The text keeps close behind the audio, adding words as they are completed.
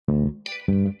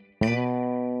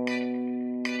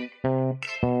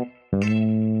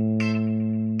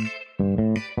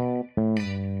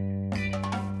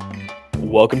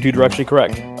Welcome to Directionally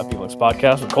Correct, a Felix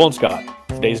podcast with Cole and Scott.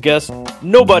 Today's guest,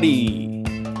 nobody.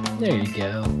 There you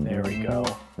go. There we go.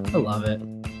 I love it.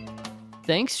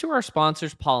 Thanks to our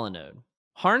sponsors, Pollinode.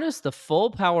 Harness the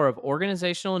full power of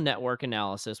organizational network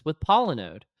analysis with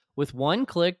Pollinode. With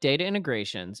one-click data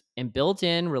integrations and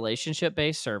built-in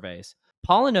relationship-based surveys,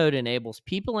 Pollinode enables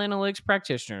people analytics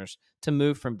practitioners to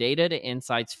move from data to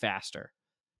insights faster.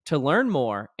 To learn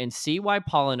more and see why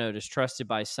Pollinode is trusted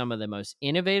by some of the most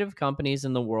innovative companies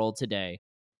in the world today,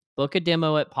 book a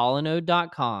demo at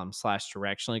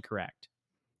pollinode.com/directionallycorrect.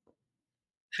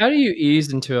 How do you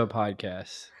ease into a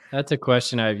podcast? That's a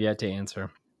question I have yet to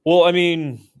answer. Well, I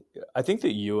mean, I think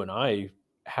that you and I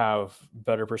have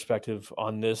better perspective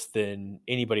on this than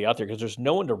anybody out there because there's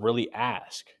no one to really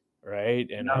ask, right?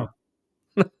 And No.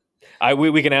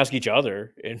 we can ask each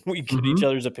other and we get each Mhm.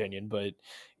 other's opinion, but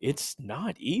it's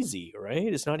not easy,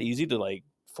 right? It's not easy to like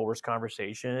force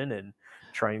conversation and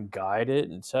try and guide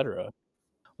it, etc.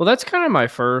 Well, that's kind of my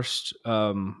first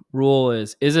rule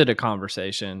is it a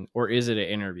conversation or is it an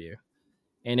interview?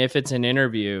 And if it's an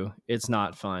interview, it's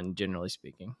not fun, generally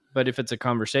speaking. But if it's a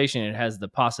conversation, it has the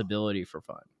possibility for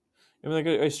fun. I mean, like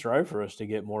I strive for us to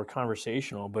get more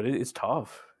conversational, but it's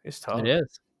tough. It's tough. It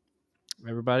is.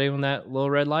 Everybody when that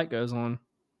little red light goes on.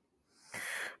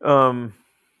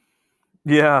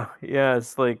 Yeah,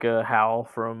 it's like Hal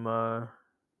from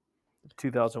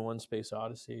 2001: Space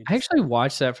Odyssey. I actually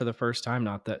watched that for the first time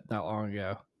not that long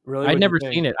ago. Really, I'd what'd you never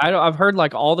think? seen it. I've heard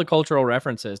like all the cultural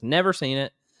references, never seen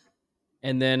it.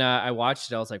 And then I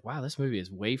watched it. I was like, wow, this movie is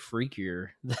way freakier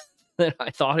than I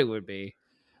thought it would be.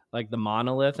 Like the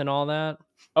monolith and all that.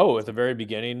 Oh, at the very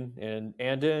beginning and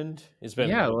end. It's been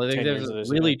Yeah, like well, I think 10 there's years a of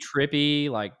this. really trippy,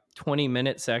 like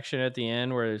 20-minute section at the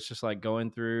end where it's just like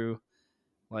going through,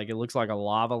 like it looks like a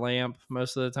lava lamp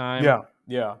most of the time.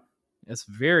 Yeah. It's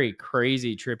a very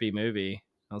crazy, trippy movie.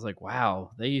 I was like,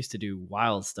 wow, they used to do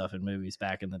wild stuff in movies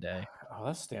back in the day. Oh,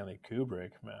 that's Stanley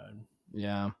Kubrick, man.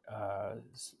 Yeah.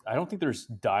 I don't think there's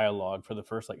dialogue for the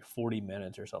first like 40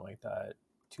 minutes or something like that.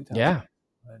 2000. Yeah.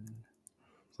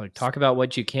 It's like, talk about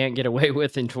what you can't get away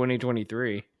with in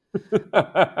 2023.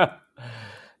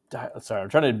 Sorry, I'm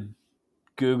trying to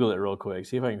Google it real quick,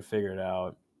 see if I can figure it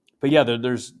out. But yeah,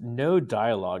 there's no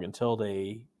dialogue until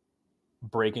they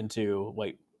break into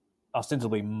like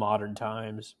ostensibly modern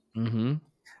times. Mm-hmm.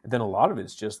 And then a lot of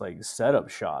it's just like setup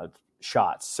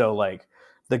shots. So like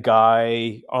the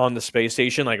guy on the space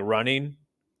station, like running,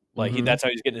 like that's how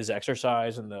he's getting his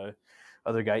exercise, and the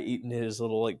other guy eating his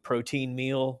little like protein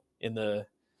meal in the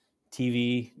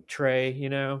TV tray, you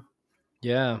know?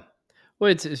 Yeah. Well,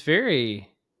 it's very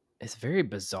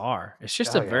bizarre. It's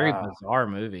just a very bizarre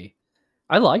movie.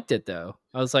 I liked it though.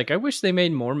 I was like, I wish they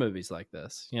made more movies like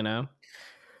this, you know?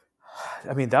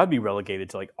 I mean, that would be relegated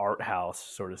to like art house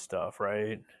sort of stuff,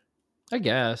 right? I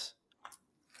guess.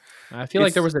 I feel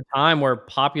like there was a time where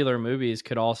popular movies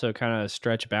could also kind of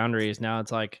stretch boundaries. Now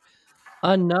it's like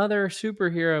another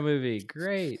superhero movie.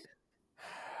 Great.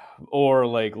 Or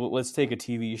like, let's take a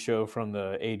TV show from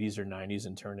the 80s or 90s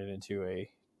and turn it into a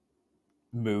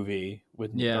movie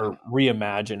with or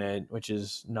reimagine it, which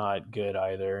is not good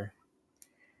either.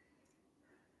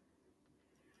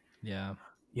 Yeah,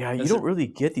 you don't really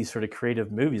get these sort of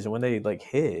creative movies, and when they like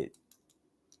hit.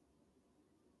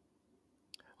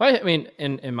 Well, I mean,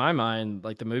 in my mind,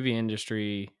 like the movie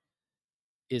industry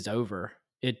is over.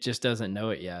 It just doesn't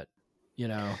know it yet, you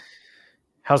know.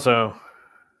 How so?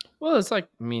 Well, it's like,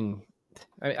 I mean,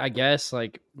 I guess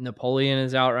like Napoleon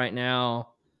is out right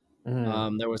now.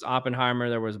 There was Oppenheimer,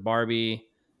 there was Barbie,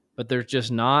 but there's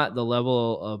just not the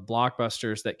level of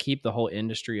blockbusters that keep the whole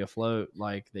industry afloat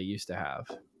like they used to have,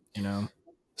 you know?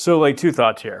 So like two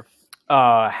thoughts here.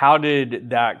 How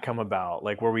did that come about?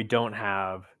 Like where we don't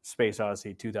have Space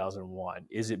Odyssey 2001?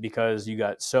 Is it because you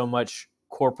got so much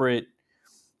corporate?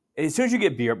 As soon as you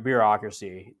get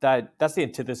bureaucracy, that's the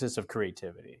antithesis of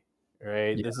creativity,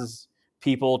 right? Yeah. This is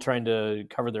people trying to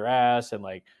cover their ass and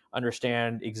like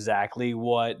understand exactly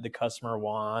what the customer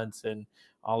wants and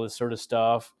all this sort of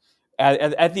stuff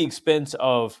at the expense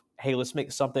of, hey, let's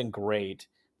make something great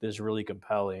that's really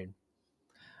compelling.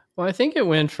 Well, I think it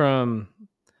went from,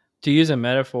 to use a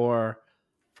metaphor,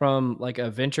 from like a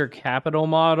venture capital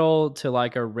model to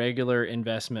like a regular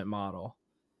investment model.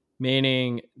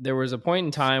 Meaning there was a point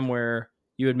in time where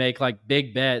you would make like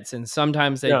big bets and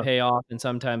sometimes they pay off and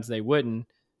sometimes they wouldn't.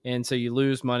 And so you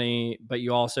lose money, but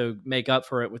you also make up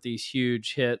for it with these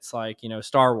huge hits like, you know,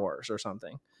 Star Wars or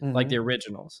something, like the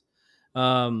originals.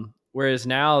 Whereas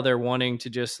now they're wanting to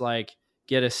just like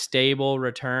get a stable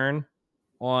return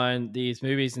on these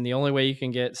movies. And the only way you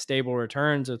can get stable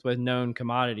returns is with known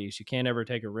commodities. You can't ever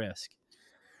take a risk.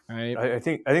 right? I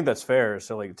think that's fair.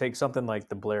 So like take something like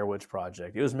the Blair Witch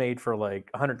Project. It was made for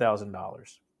like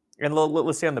 $100,000, and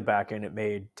let's say on the back end it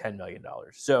made $10 million.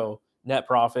 So net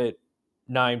profit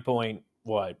 9.9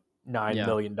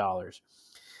 million dollars.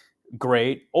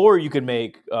 Great. Or you could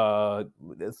make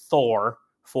Thor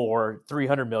for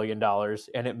 $300 million,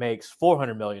 and it makes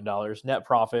 $400 million. Net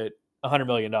profit $100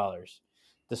 million,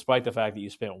 despite the fact that you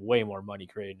spent way more money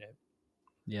creating it.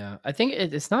 Yeah, I think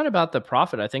it's not about the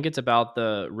profit. I think it's about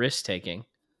the risk taking.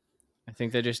 I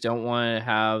think they just don't want to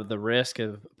have the risk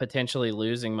of potentially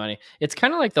losing money. It's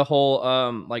kind of like the whole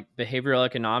like behavioral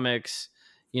economics,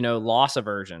 loss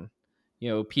aversion.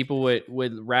 People would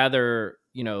rather,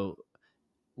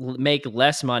 make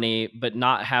less money but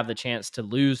not have the chance to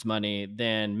lose money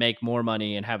than make more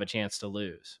money and have a chance to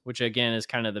lose, which again is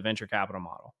kind of the venture capital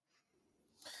model.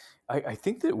 I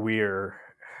think that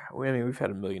we've had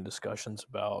a million discussions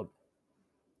about,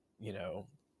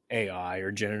 AI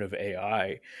or generative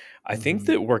AI. I think Mhm.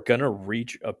 that we're going to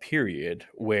reach a period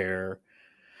where,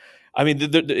 I mean,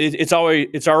 it's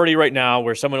already right now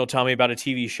where someone will tell me about a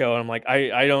TV show, and I'm like,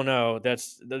 I don't know.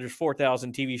 There's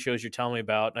 4,000 TV shows you're telling me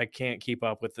about, and I can't keep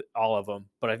up with all of them.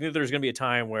 But I think there's going to be a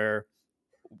time where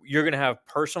you're going to have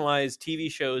personalized TV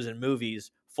shows and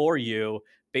movies for you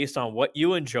based on what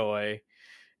you enjoy,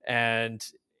 and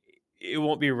it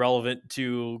won't be relevant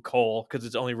to Cole because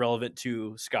it's only relevant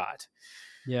to Scott.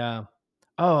 Yeah.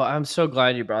 Oh, I'm so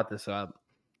glad you brought this up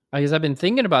because I've been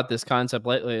thinking about this concept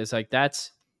lately. It's like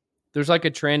there's like a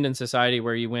trend in society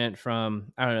where you went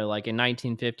from, I don't know, like in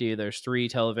 1950, there's 3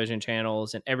 television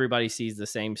channels and everybody sees the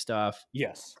same stuff,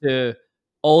 Yes. to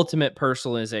ultimate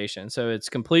personalization. So it's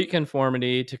complete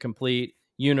conformity to complete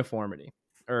uniformity.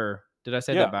 Or did I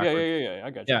say that backwards?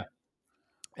 I got you. Yeah.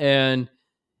 And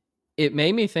it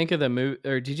made me think of the movie.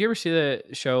 Or did you ever see the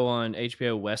show on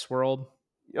HBO Westworld?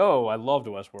 Oh, I loved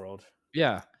Westworld.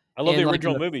 Yeah. I love the And like in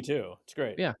original the movie too. It's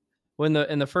great. Yeah. When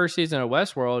the in the first season of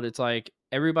Westworld, it's like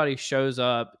everybody shows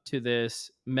up to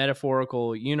this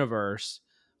metaphorical universe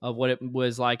of what it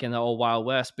was like in the old Wild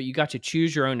West, but you got to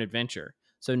choose your own adventure.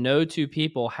 So no two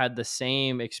people had the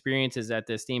same experiences at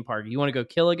this theme park. You want to go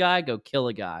kill a guy, go kill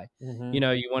a guy. Mm-hmm.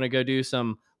 You want to go do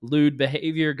some lewd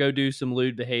behavior, go do some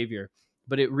lewd behavior.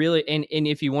 But it really, and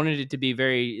if you wanted it to be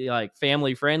very like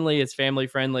family friendly, it's family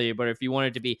friendly. But if you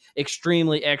wanted to be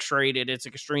extremely X rated, it's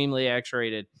extremely X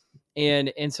rated.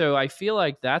 And so I feel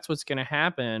like that's what's going to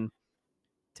happen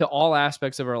to all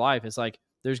aspects of our life. It's like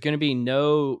there's going to be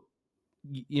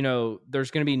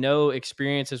there's going to be no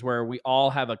experiences where we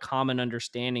all have a common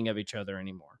understanding of each other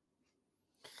anymore.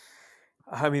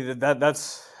 I mean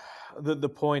that's the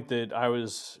point that I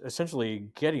was essentially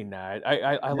getting at.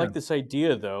 I Yeah. like this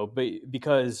idea though, but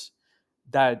because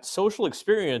that social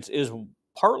experience is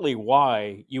partly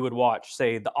why you would watch,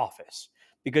 say, The Office,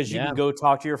 because you Yeah, can go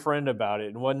talk to your friend about it.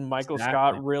 And wasn't Michael exactly.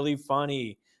 Scott really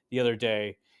funny the other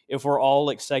day? If we're all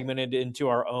like segmented into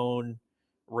our own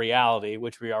reality,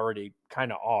 which we already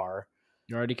kind of are,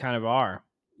 You already kind of are.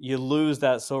 you lose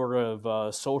that sort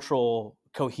of social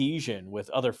cohesion with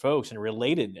other folks and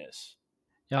relatedness.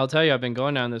 Yeah, I'll tell you, I've been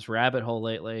going down this rabbit hole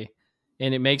lately,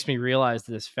 and it makes me realize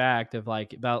this fact of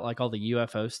like about like all the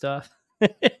UFO stuff.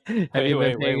 Have you been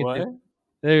Wait, paying what? attention?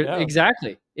 There, No.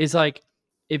 exactly. It's like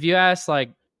if you ask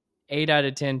like 8 out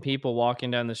of 10 people walking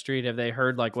down the street, have they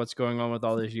heard like what's going on with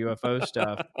all this UFO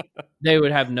stuff? They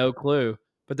would have no clue.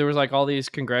 But there was like all these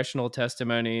congressional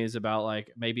testimonies about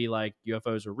like maybe like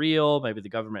UFOs are real, maybe the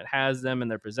government has them in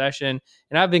their possession.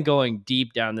 And I've been going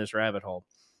deep down this rabbit hole.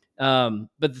 But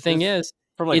the thing This is,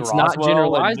 from like it's not Roswell in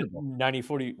generalizable.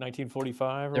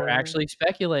 1945 or They're whatever. actually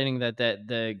speculating that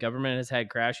the government has had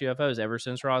crash UFOs ever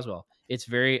since Roswell. It's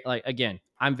very like again,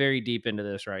 I'm very deep into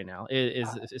this right now.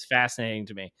 It's fascinating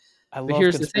to me. I But love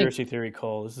here's the thing. conspiracy theory,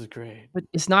 Cole. This is great. But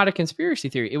it's not a conspiracy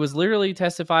theory. It was literally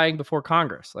testifying before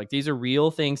Congress. Like these are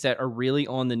real things that are really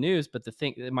on the news. But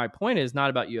my point is not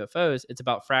about UFOs. It's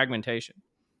about fragmentation.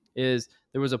 Is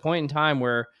there was a point in time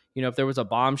where if there was a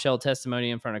bombshell testimony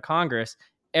in front of Congress,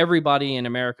 everybody in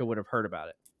America would have heard about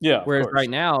it. Yeah, of Whereas course. right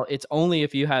now, it's only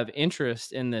if you have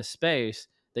interest in this space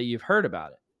that you've heard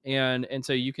about it. And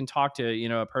so you can talk to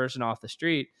a person off the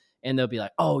street and they'll be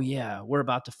like, "Oh yeah, we're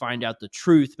about to find out the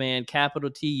truth, man.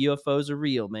 Capital T UFOs are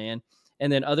real, man."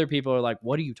 And then other people are like,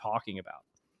 "What are you talking about?"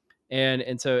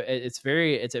 And so it's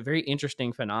a very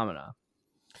interesting phenomena.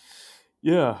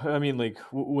 Yeah, I mean, like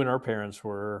when our parents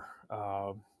were,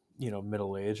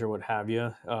 middle age or what have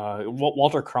you,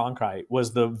 Walter Cronkite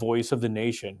was the voice of the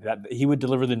nation. That he would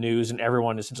deliver the news, and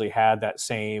everyone essentially had that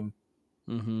same,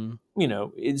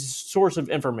 Mm-hmm. source of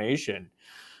information.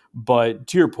 But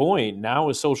to your point, now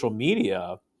with social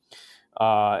media,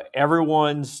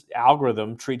 everyone's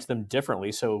algorithm treats them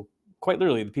differently. So quite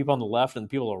literally, the people on the left and the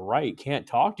people on the right can't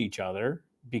talk to each other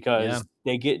Yeah. because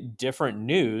they get different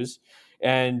news.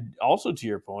 And also, to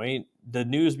your point, the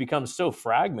news becomes so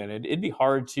fragmented, it'd be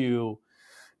hard to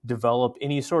develop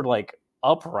any sort of like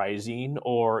uprising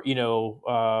or,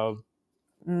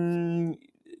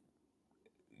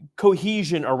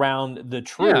 cohesion around the Yeah.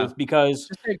 truth because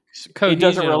Just like it doesn't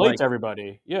cohesion of relate like, to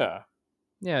everybody. Yeah.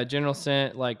 yeah, general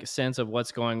sense of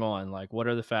what's going on. Like, what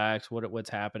are the facts? What's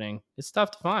happening? It's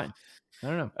tough to find. I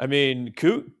don't know. I mean,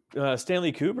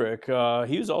 Stanley Kubrick,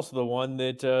 he was also the one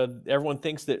that everyone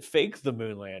thinks that faked the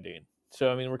moon landing.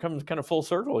 So, I mean, we're coming kind of full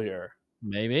circle here.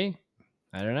 Maybe.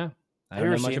 I don't know. I Have you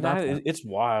don't ever know much seen about that? that. It's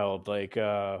wild. Like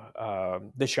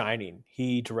The Shining.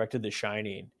 He directed The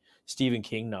Shining, Stephen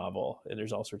King novel, and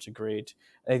there's all sorts of great.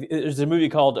 There's a movie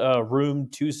called Room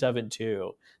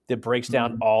 272 that breaks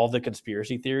down Mhm. all the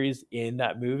conspiracy theories in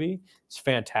that movie. It's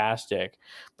fantastic.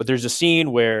 But there's a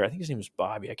scene where I think his name is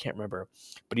Bobby. I can't remember,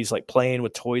 but he's like playing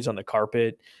with toys on the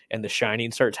carpet, and The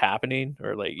Shining starts happening,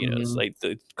 or like it's Mhm. like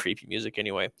the creepy music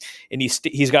anyway. And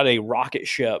he's got a rocket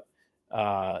ship.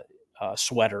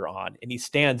 Sweater on, and he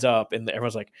stands up, and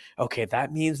everyone's like, okay,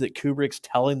 that means that Kubrick's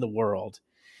telling the world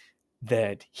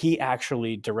that he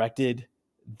actually directed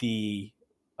the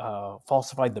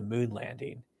falsified the moon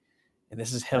landing, and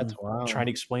this is That's him trying wild. to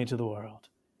explain to the world.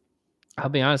 I'll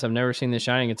be honest, I've never seen The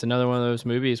Shining. It's another one of those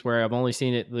movies where I've only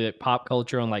seen it the pop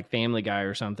culture on like Family Guy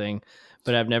or something,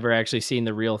 but I've never actually seen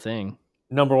the real thing.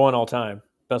 Number one all time,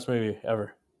 best movie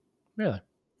ever. Really?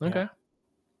 Yeah. Okay.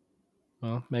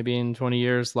 Well, maybe in 20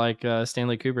 years, like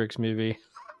Stanley Kubrick's movie,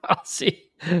 I'll see,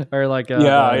 or like Yeah,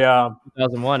 the yeah.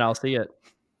 2001, I'll see it.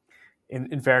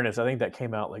 In fairness, I think that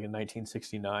came out like in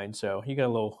 1969, so you got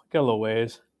a little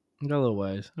ways. Got a little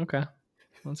ways. Okay,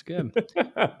 that's good.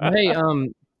 Well, hey,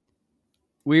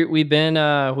 we've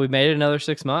made it another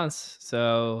 6 months,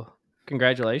 so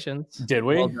congratulations. Did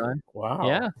Well we? done. Yeah,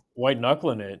 Wow, white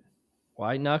knuckling it.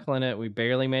 white knuckling it. We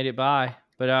barely made it by,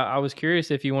 but I was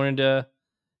curious if you wanted to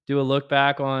do a look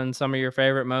back on some of your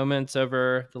favorite moments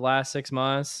over the last 6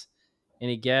 months.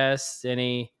 Any guests?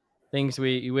 Any things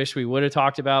you wish we would have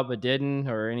talked about but didn't,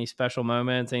 or any special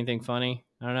moments? Anything funny?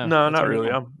 I don't know. No, What's not on your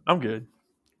really. mind? I'm good.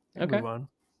 I can Okay, move on.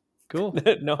 cool.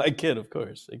 No, I kid, of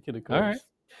course. I kid, of All right. course.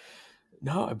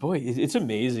 No, boy, it's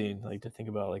amazing. Like to think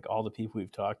about like all the people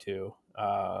we've talked to.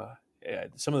 Yeah,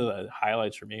 some of the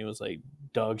highlights for me was like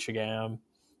Doug Shagam,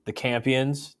 the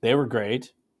Campions. They were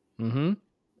great. Mm-hmm.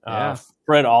 Yeah.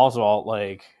 Fred Oswalt.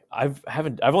 Like I've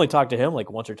only talked to him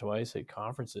like once or twice at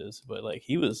conferences, but like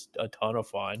he was a ton of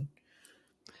fun.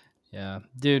 Yeah.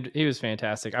 Dude, he was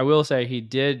fantastic. I will say he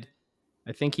did.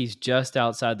 I think he's just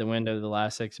outside the window the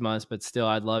last 6 months, but still,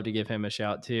 I'd love to give him a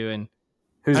shout too. And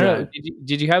Who's I don't know. that?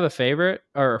 Did you have a favorite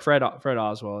or Fred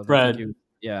Oswald? I think Fred. he was.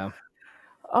 Yeah.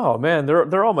 Oh man,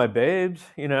 they're all my babes.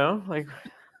 Like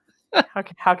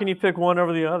how can you pick one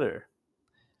over the other?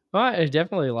 Well, I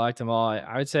definitely liked them all.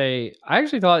 I would say I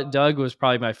actually thought Doug was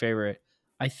probably my favorite.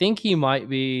 I think he might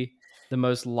be the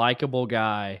most likable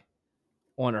guy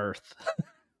on earth.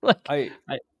 like, I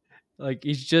I like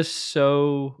he's just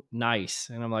so nice,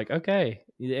 and I'm like, okay.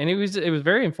 And it was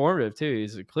very informative too.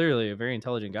 He's clearly a very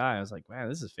intelligent guy. I was like, man,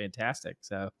 this is fantastic.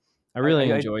 So I I,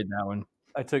 really I enjoyed that one.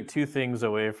 I took two things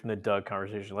away from the Doug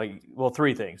conversation. Like, well,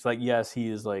 three things. Like, yes, he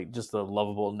is like just a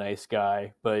lovable, nice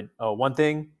guy. But one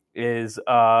thing is,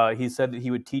 he said that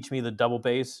he would teach me the double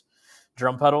bass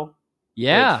drum pedal, which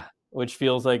Yeah, which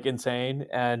feels like insane.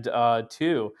 And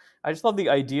two, I just love the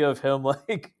idea of him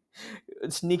like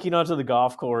sneaking onto the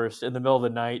golf course in the middle of the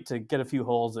night to get a few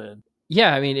holes in.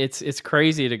 yeah. I mean, it's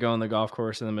crazy to go on the golf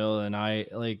course in the middle of the night.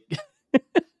 Like,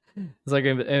 it's like,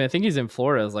 and I think he's in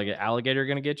Florida. Is like an alligator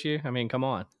going to get you? I mean, come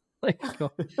on. Like,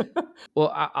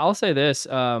 well, I'll say this: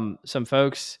 some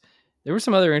folks, there were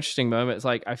some other interesting moments.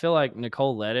 Like, I feel like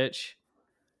Nicole Lettich,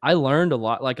 I learned a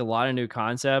lot, like a lot of new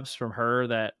concepts from her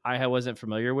that I wasn't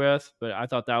familiar with, but I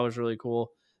thought that was really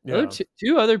cool. The other Yeah,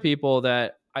 two other people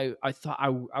that I thought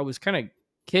I was kind of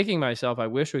kicking myself. I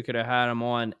wish we could have had them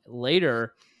on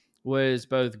later. Was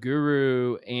both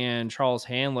Guru and Charles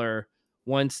Handler.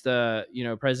 Once the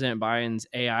President Biden's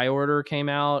AI order came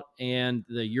out and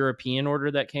the European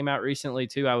order that came out recently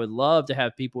too, I would love to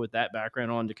have people with that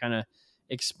background on to kind of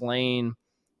explain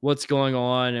what's going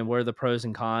on and what are the pros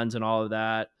and cons and all of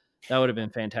that. That would have been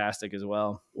fantastic as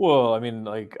well. well, I mean,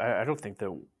 like, I don't think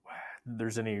that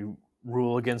there's any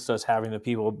rule against us having the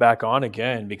people back on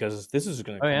again because this is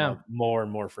going to Oh come yeah. up more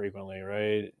and more frequently,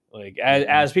 right? Like, Yeah.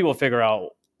 as people figure out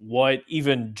what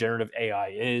even generative AI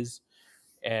is,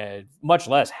 and much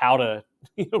less how to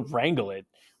wrangle it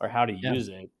or how to Yeah. use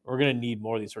it. We're going to need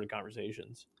more of these sort of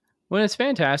conversations. Well, it's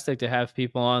fantastic to have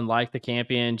people on like the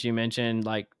Campions you mentioned,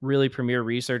 like really premier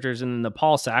researchers, and then the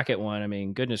Paul Sackett one. I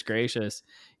mean, goodness gracious,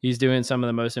 he's doing some of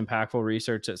the most impactful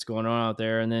research that's going on out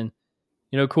there. And then,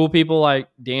 cool people like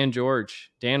Dan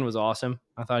George. Dan was awesome.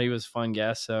 I thought he was a fun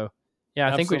guest. So,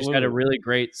 yeah, I think we just had a Absolutely. really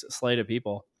great slate of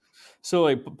people. So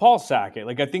like Paul Sackett,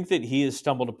 like I think that he has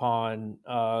stumbled upon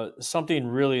something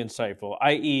really insightful,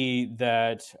 i.e.,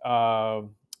 that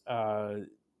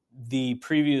the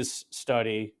previous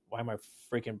study. Why am I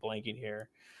freaking blanking here?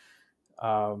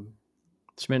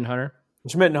 Schmidt and Hunter.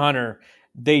 Schmidt and Hunter,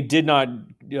 they did not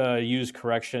use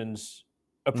corrections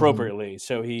appropriately.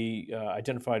 So he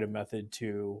identified a method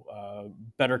to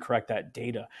better correct that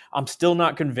data. I'm still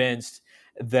not convinced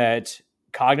that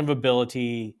cognitive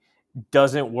ability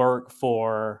doesn't work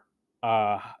for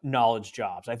knowledge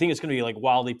jobs. I think it's going to be like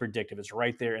wildly predictive. It's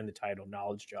right there in the title,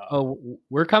 knowledge job. Oh,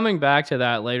 we're coming back to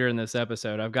that later in this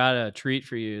episode. I've got a treat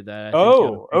for you that I think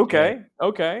you'll appreciate.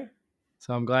 Okay.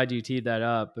 So I'm glad you teed that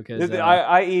up because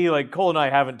I.e., like Cole and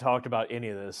I haven't talked about any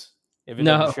of this. If it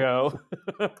doesn't show.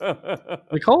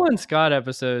 The Cole and Scott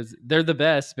episodes, they're the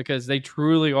best because they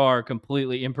truly are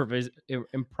completely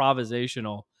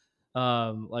improvisational.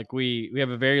 Like we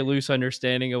have a very loose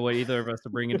understanding of what either of us are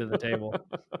bringing to the table.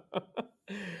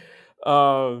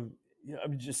 Yeah, I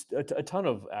mean, just a ton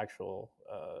of actual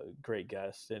great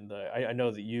guests, and I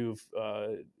know that you've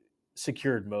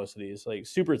secured most of these. Like,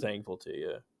 super thankful to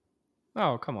you.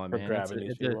 Oh, come on, man!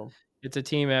 It's a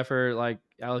team effort. Like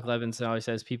Alec Levinson always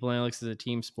says, people analytics is a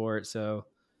team sport. So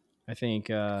I think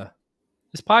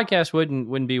this podcast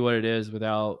wouldn't be what it is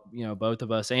without both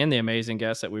of us and the amazing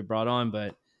guests that we brought on.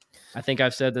 But I think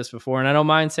I've said this before, and I don't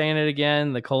mind saying it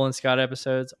again. The Cole and Scott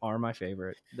episodes are my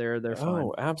favorite. They're fun.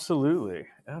 Oh, absolutely.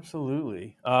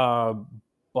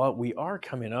 But we are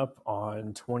coming up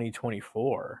on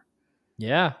 2024.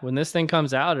 Yeah, when this thing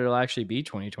comes out, it'll actually be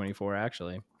 2024.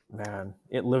 Actually, man,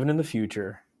 living in the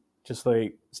future, just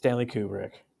like Stanley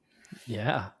Kubrick.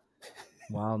 Yeah,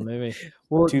 wild movie.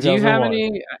 Well, do you have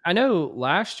any? I know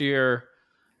last year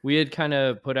we had kind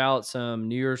of put out some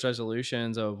New Year's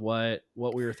resolutions of what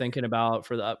we were thinking about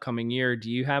for the upcoming year.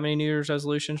 Do you have any New Year's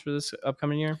resolutions for this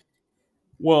upcoming year?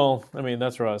 Well, I mean,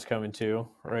 that's where I was coming to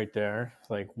right there.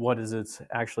 Like, what do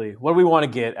we want to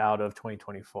get out of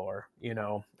 2024?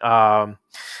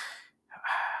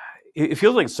 It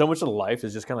feels like so much of life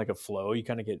is just kind of like a flow. You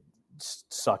kind of get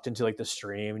sucked into like the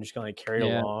stream and just kind of like carried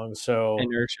along. So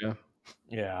inertia.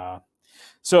 Yeah.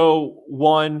 So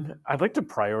one, I'd like to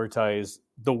prioritize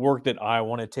the work that I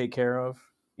want to take care of.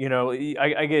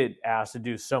 I get asked to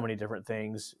do so many different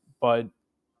things, but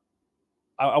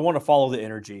I want to follow the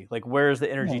energy. Like, where's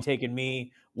the energy taking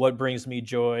me? What brings me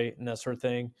joy and that sort of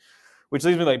thing? Which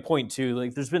leads me to like point two.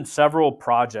 Like, there's been several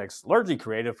projects, largely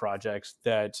creative projects,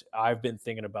 that I've been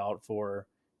thinking about for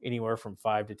anywhere from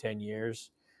 5 to 10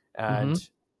 years. And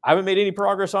I haven't made any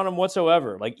progress on them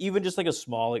whatsoever. Like, even just like a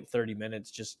small, like 30 minutes,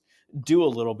 just do a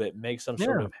little bit, make some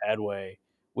sort of headway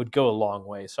would go a long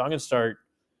way. So I'm going to start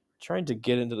trying to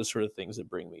get into the sort of things that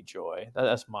bring me joy.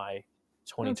 That's my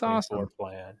 2024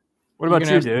 plan. What about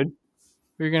you, dude?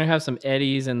 We're going to have some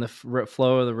eddies in the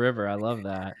flow of the river. I love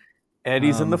that.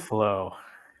 Eddies in the flow.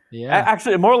 Yeah.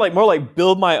 Actually, more like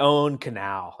build my own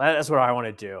canal. That's what I want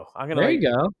to do. I'm going to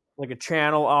go. Like a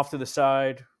channel off to the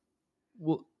side.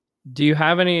 Well, do you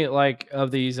have any like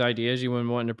of these ideas you would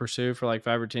want to pursue for like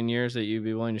 5 or 10 years that you'd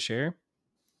be willing to share?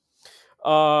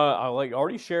 I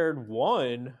already shared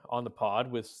one on the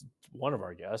pod with one of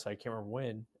our guests. I can't remember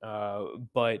when,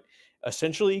 but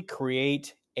essentially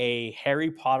create a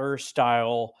Harry Potter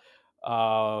style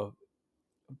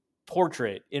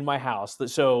portrait in my house.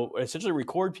 So essentially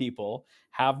record people,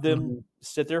 have them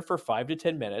sit there for 5 to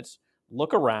 10 minutes,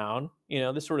 look around,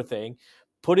 this sort of thing.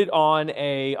 Put it on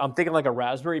I'm thinking like a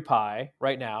Raspberry Pi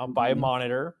right now, buy a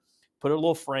monitor, put a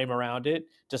little frame around it,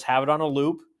 just have it on a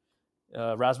loop.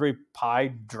 Raspberry Pi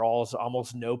draws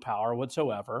almost no power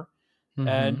whatsoever.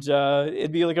 And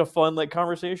it'd be like a fun like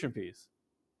conversation piece.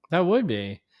 That would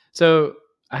be. So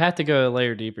I have to go a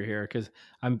layer deeper here because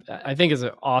I think it's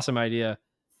an awesome idea.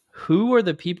 Who are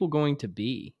the people going to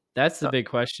be? That's the big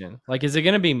question. Like, is it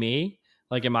going to be me?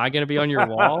 Like, am I going to be on your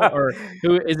wall, or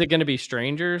who is it going to be?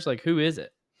 Strangers? Like, who is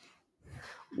it?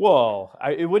 Well,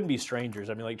 it wouldn't be strangers.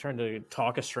 I mean, like trying to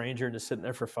talk a stranger into sitting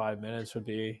there for 5 minutes would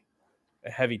be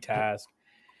a heavy task.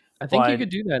 I think you could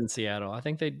do that in Seattle. I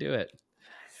think they'd do it.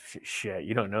 Shit,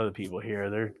 you don't know the people here.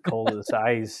 They're cold as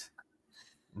ice.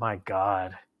 My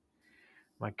God,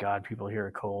 people here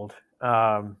are cold.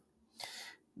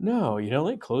 No,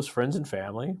 like close friends and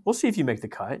family. We'll see if you make the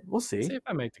cut. We'll See see. if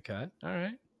I make the cut. All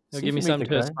right. They'll See give if me you make the something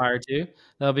to cut. aspire to.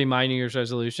 That'll be my New Year's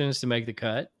resolutions to make the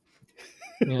cut.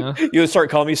 Yeah. You'll start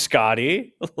calling me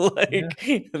Scotty, Yeah.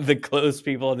 like the close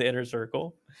people in the inner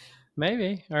circle.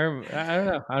 Maybe. Or I don't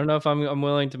know. I don't know if I'm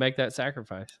willing to make that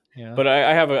sacrifice. Yeah. But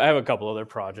I have a couple other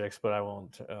projects, but I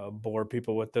won't bore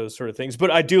people with those sort of things.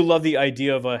 But I do love the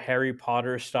idea of a Harry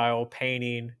Potter style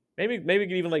painting. Maybe we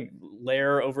could even like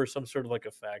layer over some sort of like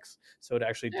effects, so it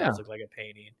actually Yeah. does look like a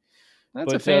painting.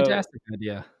 That's a But fantastic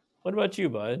idea. what about you,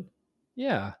 bud?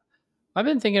 Yeah. I've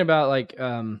been thinking about like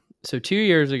so 2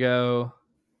 years ago,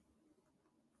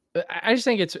 I just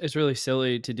think it's really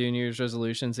silly to do New Year's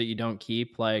resolutions that you don't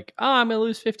keep. Like, oh, I'm gonna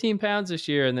lose 15 pounds this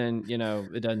year, and then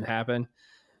it doesn't happen,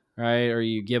 right? Or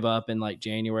you give up in like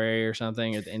January or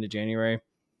something at the end of January.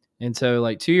 And so,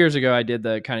 like 2 years ago, I did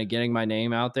the kind of getting my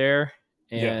name out there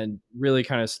Yeah, and really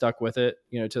kind of stuck with it,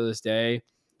 to this day.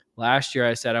 Last year,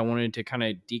 I said I wanted to kind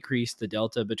of decrease the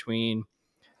delta between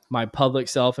my public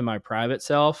self and my private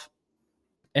self,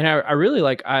 and I really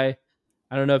like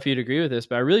I don't know if you'd agree with this,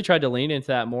 but I really tried to lean into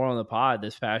that more on the pod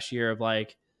this past year of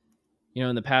like,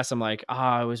 in the past, I'm like,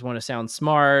 I always want to sound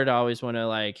smart. I always want to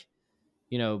like,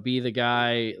 be the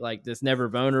guy like that's never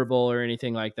vulnerable or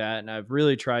anything like that. And I've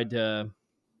really tried to,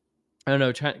 I don't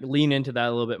know, try to lean into that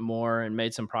a little bit more and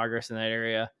made some progress in that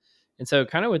area. And so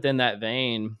kind of within that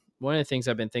vein, one of the things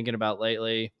I've been thinking about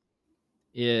lately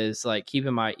is like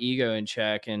keeping my ego in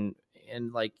check and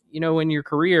like, in your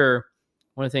career,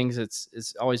 one of the things that's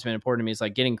it's always been important to me is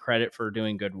like getting credit for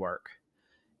doing good work.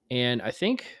 And I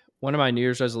think one of my New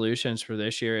Year's resolutions for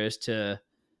this year is to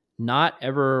not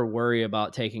ever worry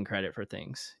about taking credit for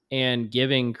things and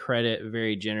giving credit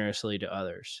very generously to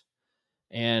others.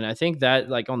 And I think that,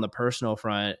 like, on the personal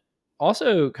front,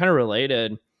 also kind of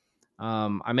related.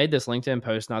 I made this LinkedIn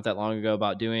post not that long ago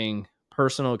about doing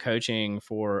personal coaching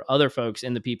for other folks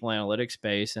in the people analytics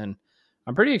space. And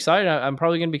I'm pretty excited. I'm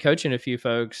probably going to be coaching a few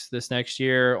folks this next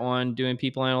year on doing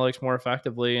people analytics more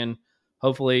effectively and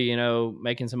hopefully,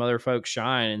 making some other folks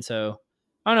shine. And so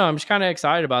I don't know. I'm just kind of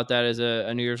excited about that as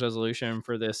a New Year's resolution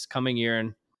for this coming year.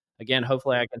 And again,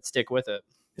 hopefully I can stick with it.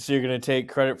 so you're gonna take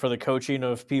credit for the coaching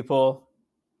of people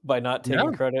by not taking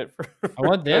No, credit for, I for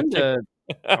want them coaching.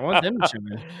 to, I want them to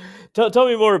shine. Tell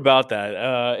me more about that.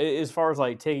 As far as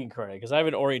like taking credit, because I have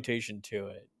an orientation to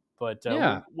it. But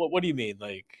Yeah. what do you mean?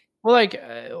 Like, Well, like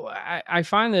I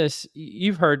find this.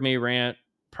 You've heard me rant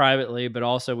privately, but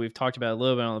also we've talked about a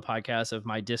little bit on the podcast of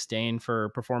my disdain for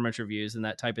performance reviews and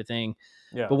that type of thing.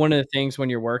 yeah, But one of the things when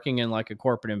you're working in like a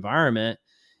corporate environment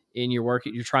and you're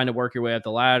trying to work your way up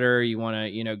the ladder, you want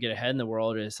to get ahead in the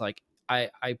world. Is like I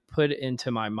put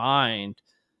into my mind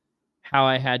how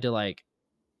I had to like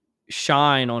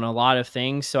shine on a lot of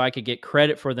things so I could get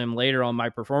credit for them later on my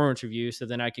performance review. So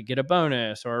then I could get a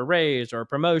bonus or a raise or a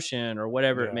promotion or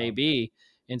whatever it may yeah. be.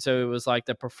 And so it was like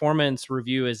the performance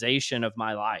reviewization of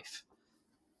my life.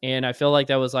 And I feel like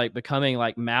that was like becoming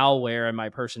like malware in my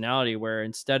personality, where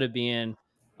instead of being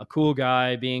a cool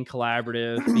guy, being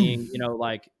collaborative, being,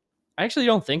 like, I actually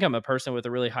don't think I'm a person with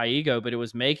a really high ego, but it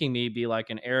was making me be like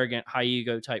an arrogant, high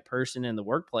ego type person in the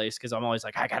workplace. Cause I'm always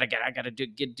like, I gotta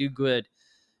do good.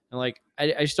 And like,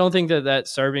 I just don't think that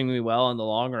that's serving me well in the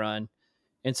long run.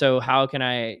 And so how can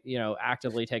I,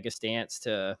 actively take a stance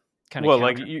to kind of Well,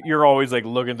 like counter? you're always like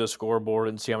looking at the scoreboard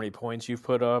and see how many points you've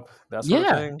put up, that sort of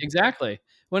Yeah, thing. exactly.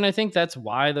 When I think that's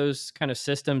why those kind of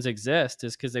systems exist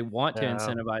is because they want to Yeah.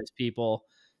 incentivize people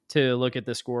to look at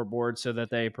the scoreboard so that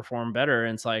they perform better.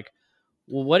 And it's like,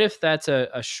 well, what if that's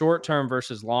a short term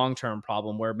versus long term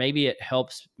problem where maybe it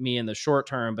helps me in the short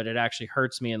term, but it actually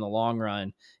hurts me in the long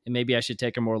run? And maybe I should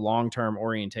take a more long term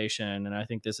orientation. And I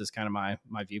think this is kind of my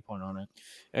viewpoint on it.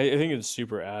 I think it's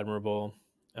super admirable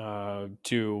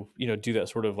to do that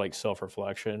sort of like self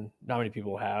reflection. Not many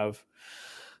people have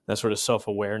that sort of self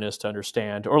awareness to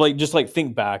understand, or like just like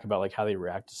think back about like how they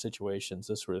react to situations,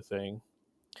 this sort of thing.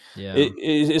 Yeah.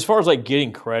 As far as like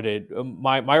getting credit,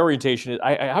 my orientation is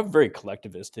I have a very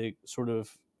collectivistic sort of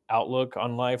outlook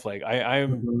on life. Like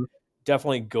I'm Mhm.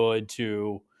 definitely good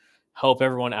to help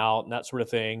everyone out and that sort of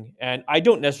thing. And I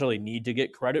don't necessarily need to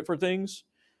get credit for things,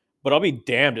 but I'll be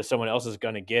damned if someone else is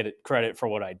going to get credit for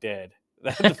what I did.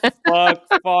 Fuck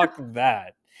that. Fuck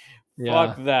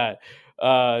Yeah. that.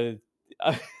 Uh,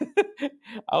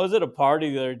 I was at a party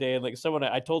the other day and like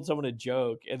I told someone a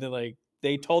joke and then like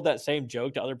they told that same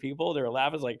joke to other people. They were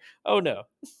laughing. It's like, oh no,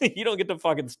 you don't get to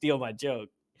fucking steal my joke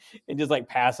and just like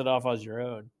pass it off as your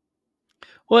own.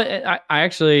 Well, I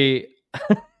actually,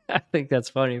 I think that's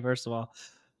funny, first of all.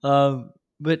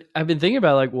 But I've been thinking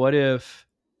about like, what if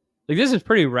like this is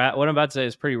pretty what I'm about to say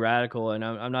is pretty radical, and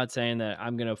I'm not saying that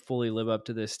I'm gonna fully live up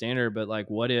to this standard, but like,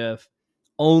 what if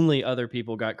only other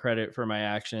people got credit for my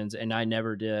actions and I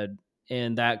never did?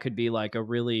 And that could be like a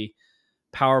really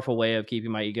powerful way of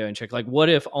keeping my ego in check. Like, what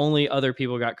if only other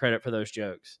people got credit for those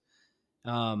jokes?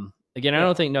 Again, I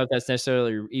Yeah. don't know if that's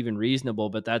necessarily even reasonable,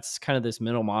 but that's kind of this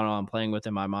mental model I'm playing with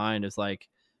in my mind. Is like,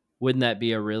 wouldn't that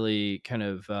be a really kind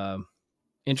of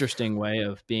interesting way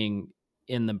of being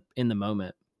in the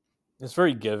moment? It's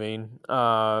very giving.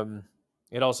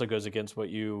 It also goes against what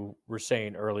you were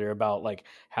saying earlier about like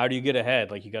how do you get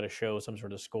ahead? Like you got to show some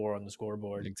sort of score on the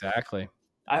scoreboard. Exactly.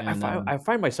 I And find I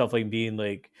find myself like being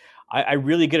like I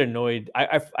really get annoyed.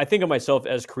 I think of myself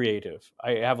as creative.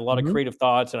 I have a lot of Mhm. creative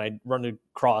thoughts, and I run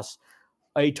across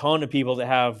a ton of people that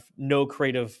have no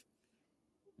creative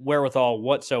wherewithal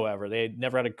whatsoever. They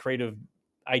never had a creative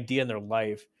idea in their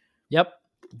life. Yep.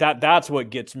 That's what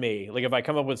gets me. Like if I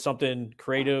come up with something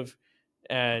creative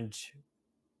and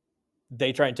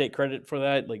they try and take credit for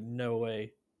that, like no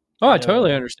way. Oh, I No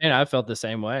totally way. understand. I felt the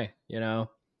same way,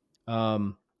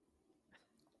 Um,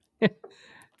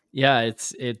 yeah,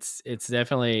 it's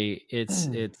definitely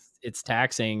it's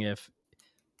taxing if,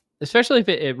 especially if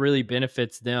it really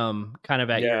benefits them kind of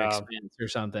at your Yeah. expense or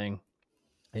something,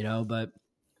 but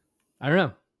I don't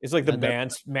know. It's like the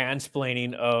That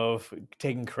mansplaining of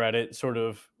taking credit sort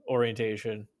of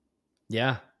orientation.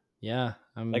 Yeah. Yeah.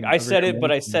 Like I'm I over said here it,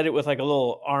 but I mentioning. said it with like a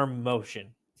little arm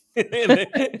motion.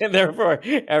 And therefore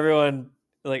everyone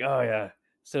like, oh yeah,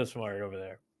 so smart over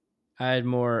there. I had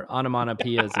more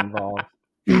onomatopoeias involved.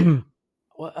 I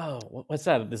What? Oh, what's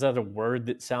that? Is that a word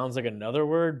that sounds like another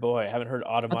word? Boy, I haven't heard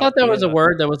thought that was a automatopoeia.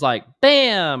 word that was like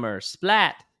bam or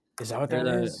splat. Is that what There's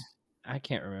that a is? I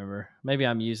can't remember. Maybe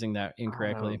I'm using that Auto.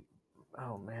 incorrectly.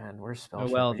 Oh man, where's spell Oh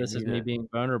check well, when you this is need me it? being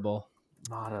vulnerable.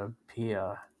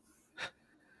 Automatopoeia.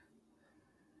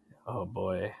 Oh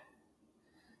boy.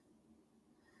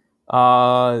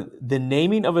 The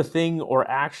naming of a thing or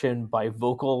action by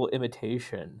vocal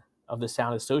imitation of the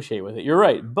sound associated with it. You're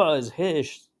right. Buzz,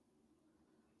 hiss.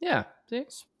 Yeah. See?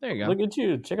 There you go. Look at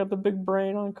you. Check out the big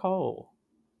brain on Cole.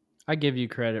 I give you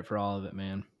credit for all of it,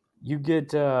 man. You get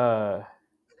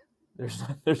there's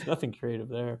nothing creative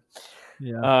there.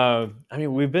 Yeah. I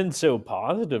mean, we've been so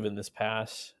positive in this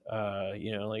past like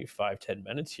 5-10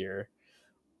 minutes here.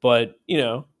 But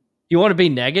You want to be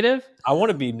negative? I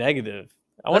want to be negative.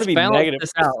 I want to Let's be balance negative.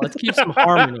 this out. Let's keep some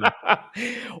harmony.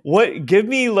 What? Give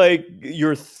me like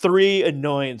your 3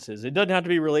 annoyances. It doesn't have to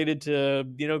be related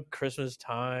to Christmas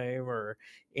time or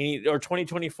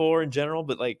 2024 in general.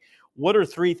 But like, what are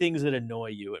 3 things that annoy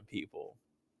you in people?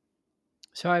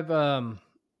 So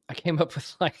I came up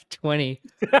with like 20.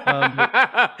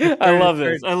 I love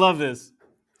this. I love this.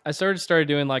 I started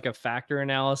doing like a factor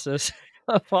analysis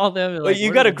of all them. But Like, you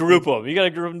what got are to the group them. You got to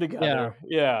group them Yeah. together.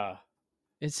 Yeah.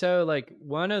 And so like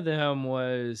one of them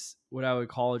was what I would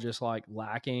call just like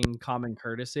lacking common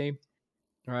courtesy,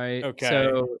 right? Okay.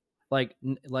 So like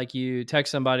you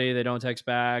text somebody, they don't text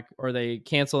back, or they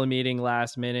cancel a meeting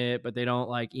last minute, but they don't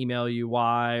like email you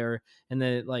why, and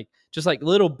then like just like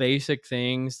little basic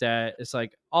things that it's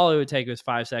like all it would take was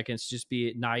 5 seconds, just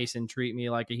be nice and treat me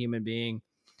like a human being.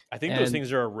 I think those And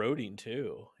things are eroding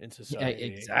too in yeah, society.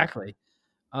 exactly.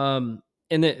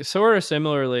 And then sort of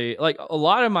similarly, like a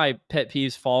lot of my pet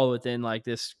peeves fall within like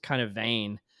this kind of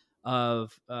vein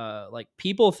of like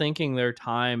people thinking their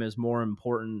time is more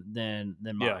important than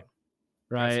Yeah, mine.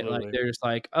 Right. Like absolutely. they're just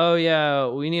like, oh yeah,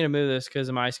 we need to move this because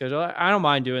of my schedule. I don't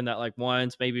mind doing that like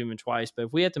once, maybe even twice. But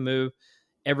if we have to move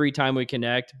every time we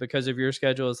connect because of your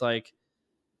schedule, it's like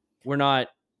we're not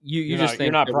you just You're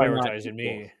think not that we're not prioritizing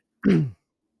equal. me.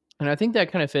 And I think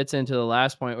that kind of fits into the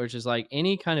last point, which is like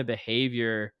any kind of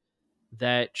behavior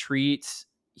that treats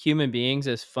human beings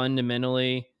as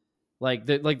fundamentally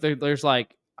there's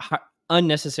like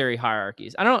unnecessary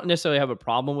hierarchies. I don't necessarily have a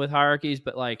problem with hierarchies,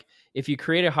 but like if you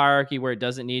create a hierarchy where it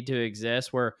doesn't need to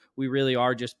exist, where we really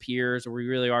are just peers or we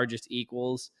really are just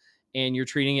equals, and you're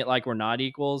treating it like we're not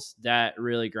equals, that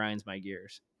really grinds my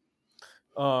gears.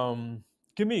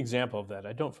 Give me an example of that.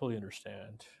 I don't fully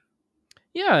understand.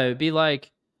 Yeah, it'd be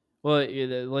like, well,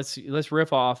 let's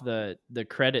riff off the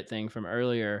credit thing from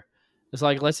earlier. It's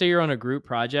like, let's say you're on a group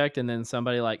project and then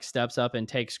somebody like steps up and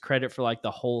takes credit for like the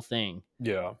whole thing.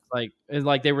 Yeah. Like it's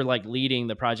like they were like leading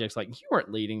the project. It's like you weren't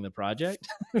leading the project.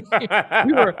 You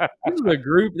were. This was a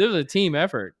group. This was a team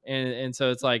effort, and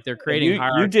so it's like they're And creating you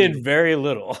hierarchy. did very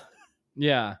little.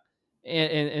 Yeah.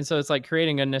 And so it's like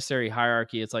creating unnecessary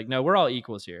hierarchy. It's like, no, we're all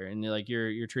equals here. And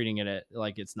you're treating it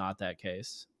like it's not that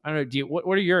case. I don't know.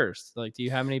 What are yours? Like, do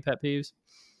you have any pet peeves?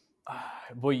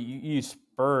 Boy, you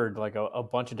spurred like a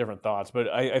bunch of different thoughts, but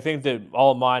I think that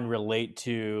all of mine relate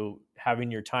to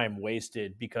having your time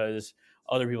wasted because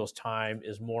other people's time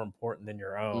is more important than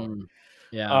your own. Mm,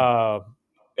 yeah. Uh,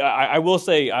 I will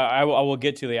say I will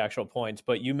get to the actual points,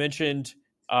 but you mentioned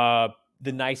uh,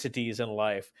 the niceties in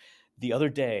life. The other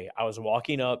day, I was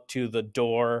walking up to the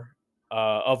door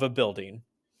of a building,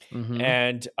 Mm-hmm.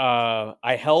 and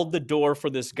I held the door for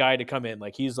this guy to come in.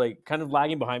 Like he's like kind of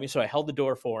lagging behind me, so I held the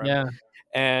door for him, Yeah.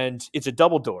 and it's a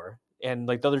double door, and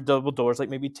like the other double doors, like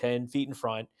maybe 10 feet in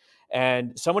front,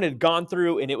 and someone had gone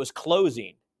through and it was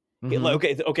closing. Mm-hmm.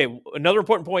 Okay. Another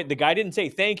important point: the guy didn't say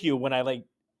thank you when I like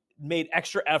made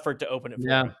extra effort to open it for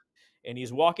Yeah. him. And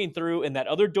he's walking through, and that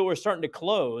other door is starting to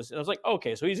close. And I was like,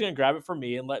 okay, so he's gonna grab it for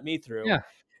me and let me through. Yeah.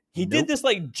 He did Nope. this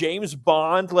like James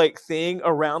Bond like thing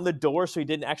around the door, so he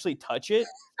didn't actually touch it.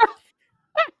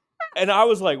 And I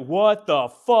was like, what the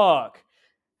fuck?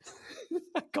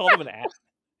 I called him an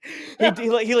ass.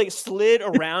 He like slid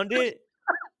around it.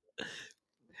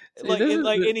 See, this is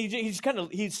And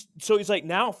he's like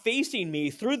now facing me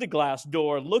through the glass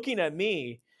door, looking at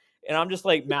me, and I'm just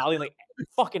like mouthing like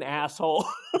fucking asshole.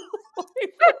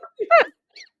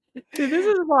 see, this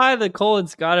is why the Cole and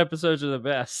Scott episodes are the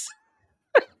best.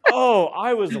 Oh,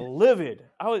 I was livid.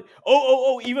 I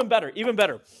was even better, even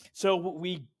better. So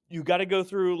you got to go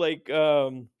through like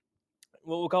what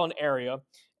we'll call an area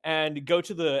and go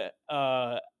to the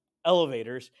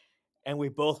elevators, and we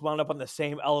both wound up on the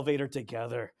same elevator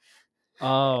together.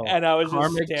 Oh, And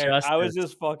karmic I was justice.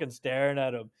 just fucking staring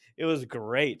at him. It was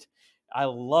great. I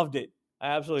loved it. I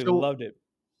absolutely So, loved it.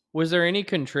 was there any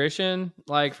contrition,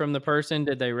 like, from the person?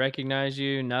 Did they recognize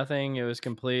you? Nothing? It was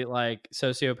complete, like,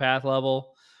 sociopath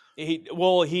level? He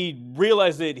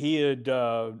realized that he had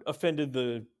offended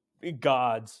the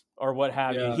gods or what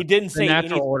have you. Yeah. He didn't The say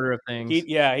natural anything. order of things. He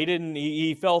didn't.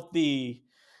 He felt the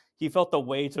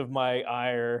weight of my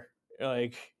ire,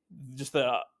 like just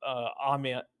the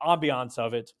ambiance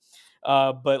of it.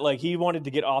 But like he wanted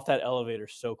to get off that elevator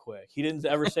so quick. He didn't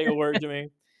ever say a word to me.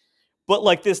 But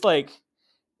like this like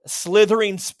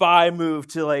slithering spy move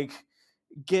to like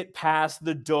get past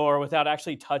the door without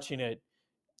actually touching it.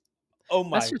 Oh That's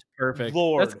my just perfect. That's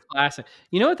lord. classic.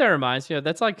 You know what that reminds me of?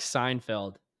 That's like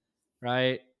Seinfeld,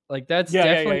 right? Like, that's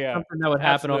definitely Yeah. something that would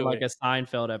happen on, like, Absolutely. a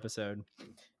Seinfeld episode.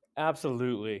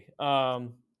 Absolutely.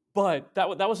 But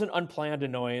that was an unplanned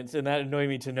annoyance, and that annoyed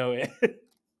me to no end.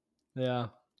 Yeah.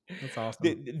 That's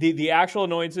awesome. The actual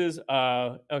annoyances,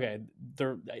 okay,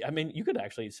 they're. I mean, you could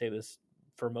actually say this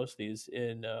for most of these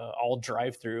in all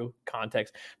drive-through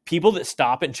context. People that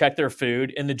stop and check their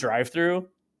food in the drive-through,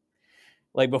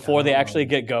 like before they actually Oh,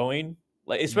 get going,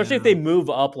 like especially if yeah. they move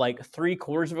up like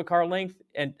 3/4 of a car length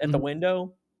and at the Mhm.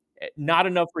 window, not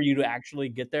enough for you to actually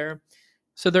get there.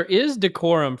 So there is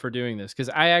decorum for doing this, because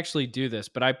I actually do this,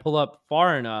 but I pull up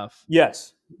far enough,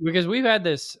 Yes. because we've had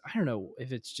this, I don't know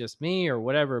if it's just me or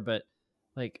whatever, but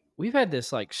like we've had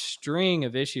this like string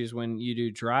of issues when you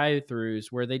do drive-throughs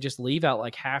where they just leave out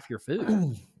like half your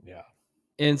food. Yeah.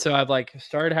 And so I've like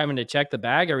started having to check the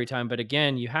bag every time, but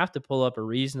again, you have to pull up a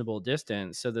reasonable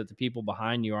distance so that the people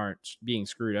behind you aren't being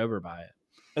screwed over by it.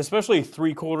 Especially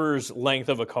 3/4 length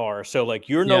of a car. So like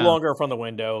you're no Yeah. longer from the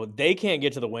window. They can't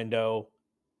get to the window.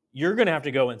 You're gonna have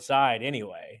to go inside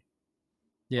anyway.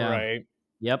 Yeah. Right.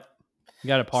 Yep. You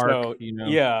got to park, So you know.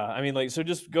 yeah, I mean, like, so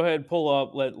just go ahead, pull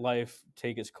up, let life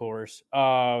take its course.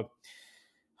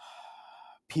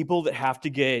 People that have to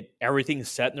get everything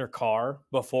set in their car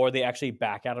before they actually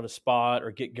back out of a spot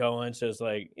or get going. So it's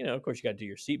like, of course you got to do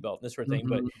your seatbelt and this sort of thing,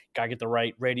 but Mhm. gotta get the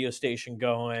right radio station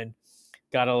going.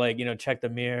 Gotta like, check the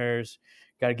mirrors.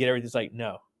 Gotta get everything. It's like,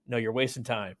 no, you're wasting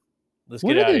time. Let's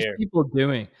What get are out of those here. people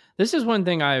doing? This is one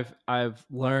thing I've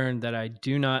learned that I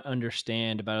do not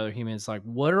understand about other humans. Like,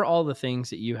 what are all the things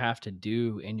that you have to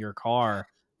do in your car?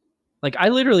 Like, I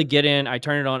literally get in, I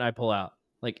turn it on, I pull out.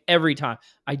 Like, every time.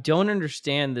 I don't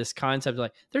understand this concept.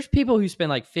 Like, there's people who spend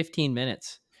like 15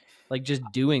 minutes like just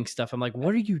doing stuff. I'm like,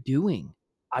 what are you doing?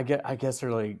 I guess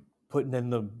they're like putting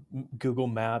in the Google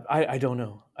map. I don't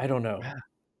know. I don't know. Yeah.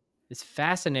 It's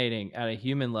fascinating at a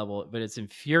human level, but it's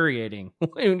infuriating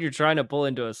when you're trying to pull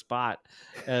into a spot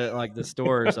at like the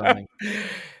store or something.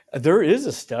 There is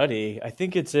a study. I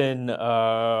think it's in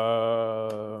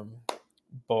I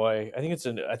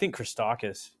think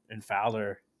Christakis and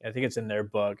Fowler. I think it's in their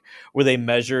book where they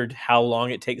measured how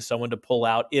long it takes someone to pull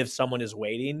out if someone is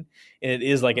waiting, and it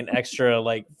is like an extra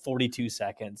like 42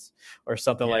 seconds or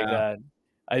something like Yeah. that.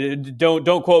 I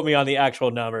don't quote me on the actual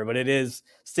number, but it is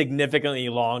significantly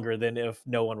longer than if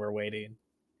no one were waiting.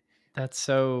 That's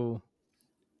so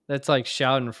that's like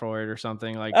Schadenfreude or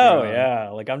something like, Oh yeah,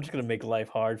 like I'm just gonna make life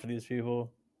hard for these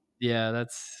people. Yeah,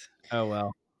 that's oh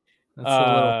well. That's a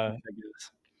little I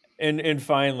guess. And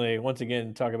finally, once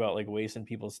again, talk about like wasting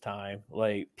people's time.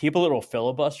 Like people that will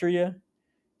filibuster you.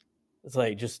 It's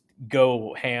like just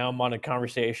go ham on a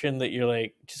conversation that you're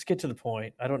like, just get to the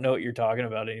point. I don't know what you're talking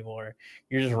about anymore.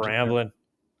 You're just rambling.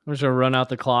 I'm just gonna run out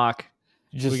the clock.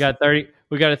 Just We got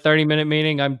a 30-minute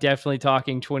meeting. I'm definitely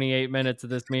talking 28 minutes of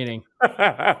this meeting.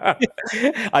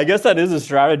 I guess that is a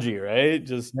strategy, right?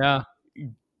 Yeah.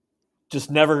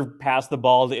 Just never pass the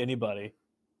ball to anybody.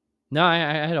 No, I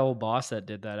had an old boss that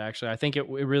did that actually. I think it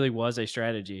really was a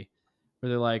strategy where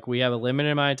they're like, we have a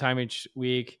limited amount of time each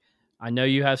week. I know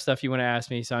you have stuff you want to ask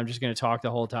me, so I'm just going to talk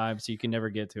the whole time so you can never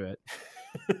get to it.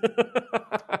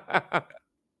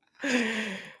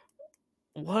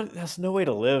 What? That's no way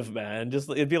to live, man. Just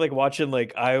it'd be like watching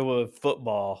like Iowa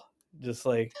football. Just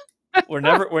like we're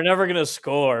never gonna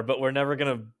score, but we're never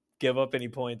gonna give up any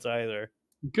points either.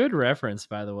 Good reference,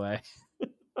 by the way.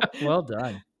 Well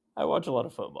done. I watch a lot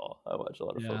of football.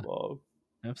 Football.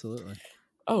 Absolutely.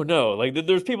 Oh no! Like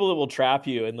there's people that will trap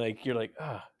you, and like you're like,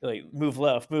 like move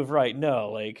left, move right. No,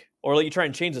 like or like you try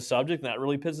and change the subject, and that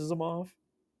really pisses them off.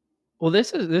 Well,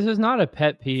 this is not a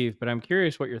pet peeve, but I'm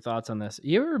curious what your thoughts on this.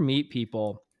 You ever meet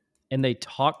people and they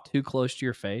talk too close to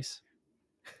your face,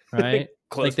 right?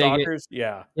 Close Like they get talkers,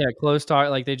 yeah, close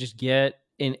talk. Like they just get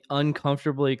in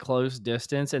uncomfortably close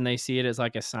distance, and they see it as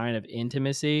like a sign of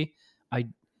intimacy. I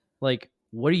like,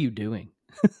 what are you doing?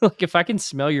 Like, if I can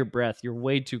smell your breath, you're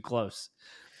way too close.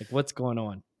 Like, what's going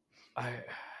on?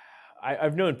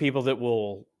 I've known people that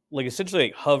will like essentially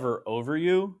like hover over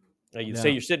you. Like you say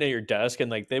Yeah. you're sitting at your desk and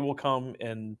like they will come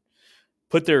and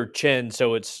put their chin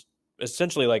so it's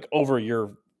essentially like over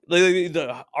your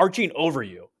the arching over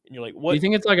you. And you're like, Do you what?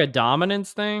 think it's like a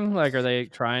dominance thing? Like, are they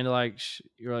trying to like?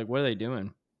 You're like, what are they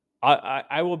doing?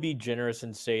 I will be generous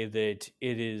and say that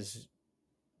it is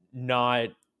not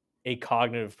a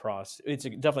cognitive process. It's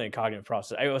definitely a cognitive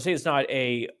process. I will say it's not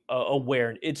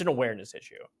aware. It's an awareness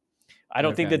issue. I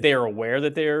don't think Okay. that they are aware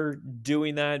that they're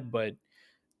doing that, but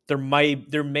there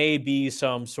may be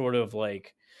some sort of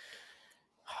like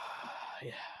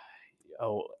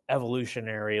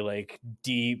evolutionary like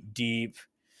deep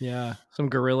Yeah, some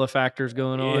gorilla factors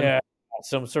going on. yeah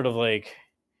some sort of like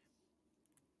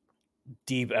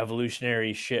deep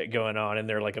evolutionary shit going on in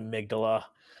their like amygdala.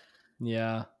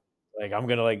 Yeah, Like I'm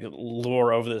gonna like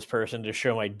lure over this person to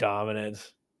show my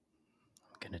dominance.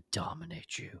 I'm gonna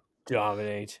dominate you.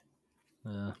 Dominate.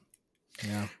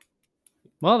 Yeah.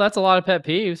 Well, that's a lot of pet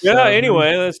peeves. Yeah. So,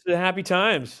 Anyway, that's happy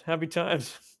times. Happy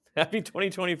times. Happy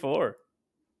 2024.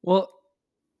 well,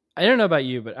 I don't know about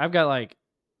you, but I've got like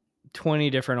 20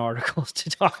 different articles to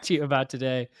talk to you about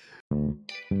today.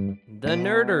 The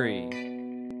Nerdery.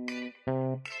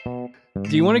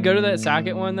 Do you want to go to that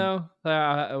Sackett one though?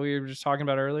 We were just talking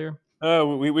about earlier.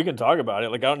 We can talk about it.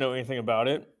 Like I don't know anything about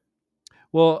it.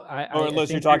 Well, Or I unless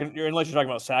you're think talking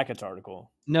about Sackett's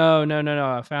article. no.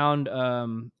 I found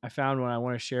one I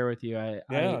want to share with you. I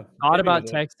thought hit me about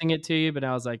with it. texting it to you, but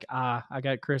I was like, I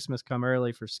got Christmas come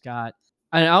early for Scott.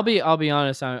 And I'll be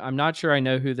honest, I'm not sure I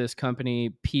know who this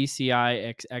company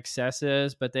PCI XS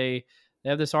is, but they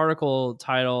have this article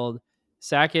titled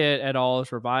Sackett et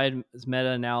al.'s revised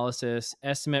meta-analysis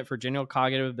estimate for general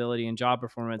cognitive ability and job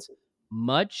performance.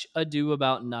 Much ado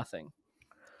about nothing.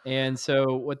 And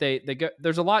so what they go,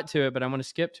 there's a lot to it, but I'm going to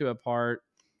skip to a part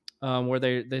where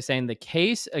they're saying the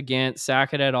case against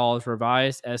Sackett et al.'s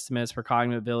revised estimates for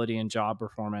cognitive ability and job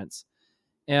performance.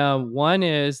 One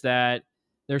is that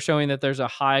they're showing that there's a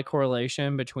high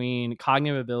correlation between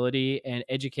cognitive ability and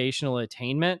educational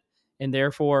attainment. And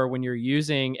therefore, when you're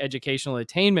using educational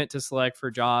attainment to select for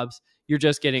jobs, you're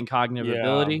just getting cognitive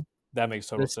ability. That makes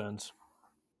total sense.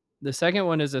 The second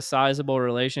one is a sizable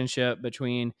relationship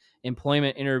between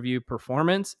employment interview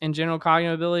performance and general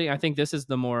cognitive ability. I think this is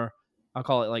the more, I'll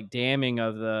call it like damning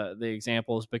of the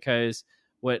examples, because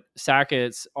what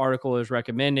Sackett's article is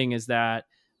recommending is that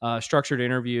structured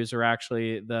interviews are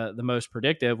actually the most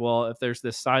predictive. Well, if there's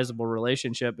this sizable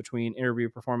relationship between interview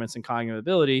performance and cognitive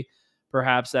ability,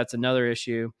 perhaps that's another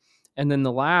issue. And then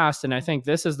the last, and I think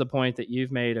this is the point that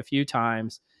you've made a few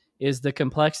times, is the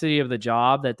complexity of the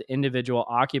job that the individual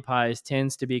occupies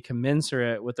tends to be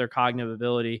commensurate with their cognitive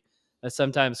ability. That's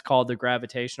sometimes called the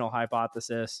gravitational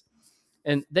hypothesis.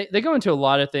 And they go into a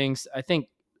lot of things, I think,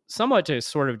 somewhat to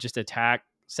sort of just attack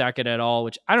Sackett et al.,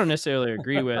 which I don't necessarily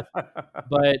agree with.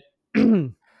 But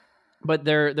but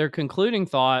their concluding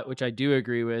thought, which I do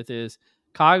agree with, is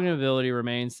cognitive ability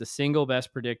remains the single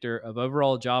best predictor of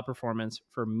overall job performance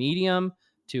for medium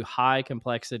to high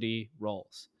complexity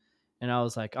roles. And I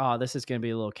was like, oh, this is going to be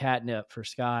a little catnip for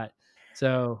Scott.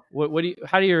 So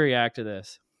how do you react to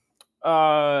this?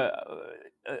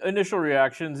 Initial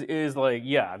reactions is like,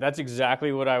 yeah, that's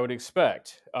exactly what I would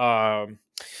expect.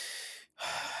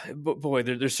 But boy,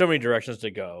 there's so many directions to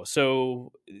go.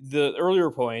 So the earlier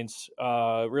points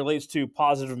relates to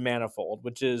positive manifold,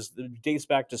 which dates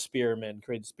back to Spearman,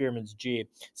 created Spearman's G.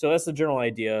 So that's the general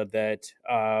idea that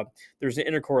there's an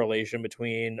intercorrelation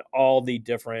between all the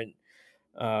different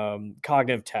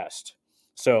cognitive tests.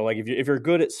 So, like if you're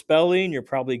good at spelling, you're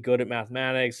probably good at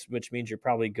mathematics, which means you're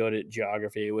probably good at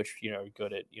geography, which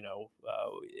good at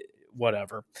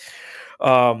whatever.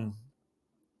 Um,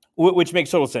 which makes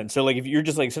total sense. So, like, if you're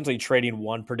just like essentially trading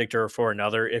one predictor for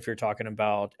another, if you're talking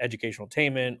about educational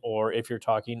attainment, or if you're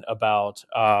talking about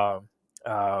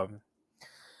um,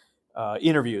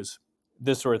 interviews,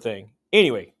 this sort of thing.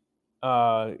 Anyway,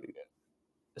 uh,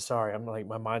 sorry, I'm like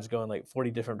my mind's going like 40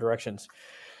 different directions.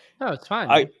 No, it's fine,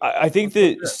 I, man. I think Let's go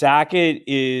that through it. Sackett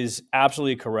is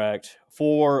absolutely correct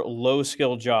for low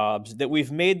skill jobs, that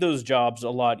we've made those jobs a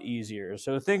lot easier.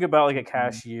 So think about like a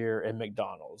cashier at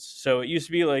McDonald's. So it used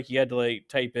to be like you had to like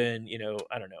type in,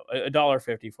 I don't know,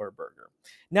 $1.50 for a burger.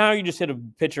 Now you just hit a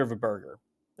picture of a burger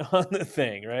on the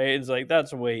thing, right? It's like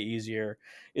that's way easier.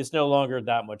 It's no longer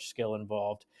that much skill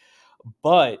involved.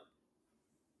 But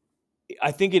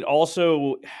I think it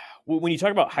also, when you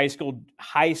talk about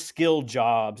high skill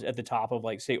jobs at the top of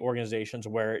like say organizations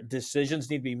where decisions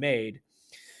need to be made,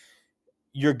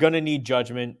 you're going to need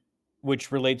judgment,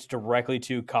 which relates directly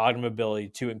to cognitive ability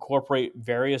to incorporate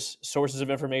various sources of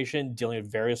information, dealing with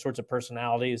various sorts of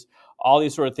personalities. All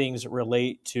these sort of things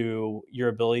relate to your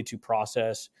ability to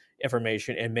process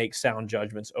information and make sound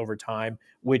judgments over time,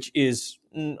 which is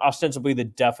ostensibly the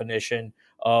definition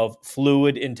of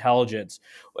fluid intelligence.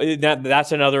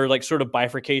 That's another like sort of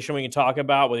bifurcation we can talk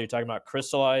about, whether you're talking about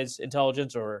crystallized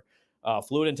intelligence or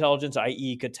fluid intelligence,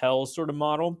 i.e., Cattell's sort of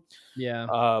model.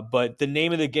 Yeah. But the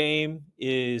name of the game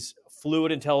is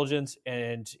fluid intelligence,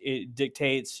 and it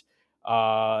dictates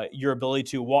your ability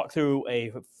to walk through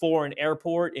a foreign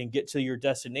airport and get to your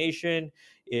destination.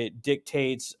 It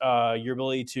dictates your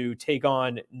ability to take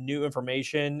on new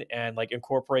information and like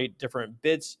incorporate different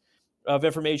bits of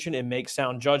information and make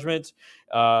sound judgments.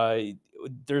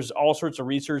 There's all sorts of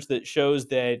research that shows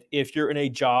that if you're in a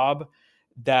job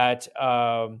that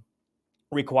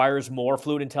requires more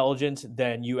fluid intelligence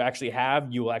than you actually have,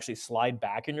 you will actually slide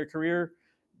back in your career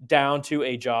down to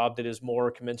a job that is more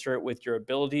commensurate with your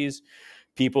abilities.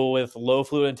 People with low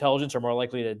fluid intelligence are more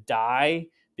likely to die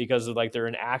because of like they're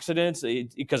in accidents,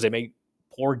 because they make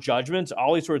poor judgments,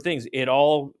 all these sort of things. It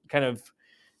all kind of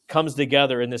comes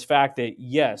together in this fact that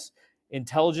yes,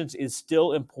 intelligence is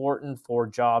still important for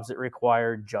jobs that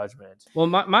require judgment. Well,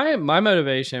 my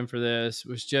motivation for this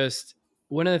was just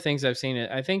one of the things I've seen.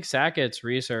 I think Sackett's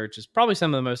research is probably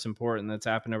some of the most important that's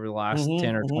happened over the last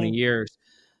 10 or 20 years.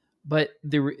 But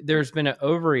there's been an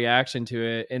overreaction to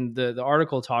it, and the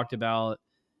article talked about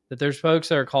that there's folks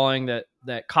that are calling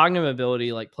that cognitive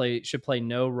ability should play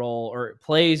no role, or it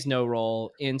plays no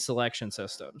role in selection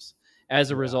systems as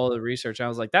a Yeah. result of the research. And I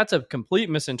was like, that's a complete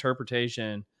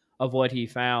misinterpretation of what he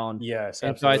found. Yes,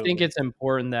 And so I think absolutely. it's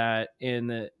important that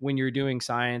when you're doing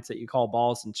science, that you call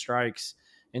balls and strikes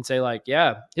and say like,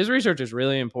 yeah, his research is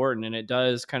really important, and it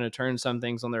does kind of turn some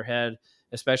things on their head,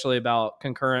 especially about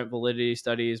concurrent validity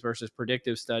studies versus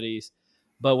predictive studies.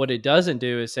 But what it doesn't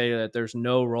do is say that there's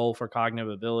no role for cognitive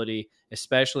ability,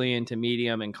 especially into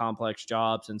medium and complex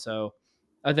jobs. And so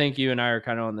I think you and I are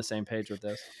kind of on the same page with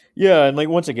this. Yeah, and like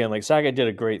once again, like Saget did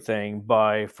a great thing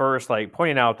by first like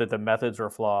pointing out that the methods were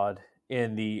flawed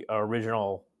in the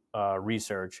original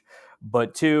research,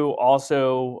 but two,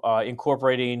 also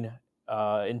incorporating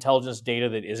intelligence data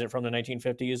that isn't from the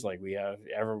 1950s. Like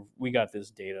we got this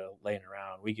data laying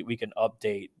around. We can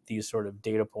update these sort of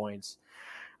data points,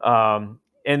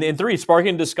 and three,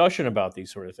 sparking discussion about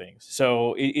these sort of things.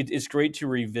 So it's great to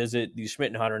revisit the Schmidt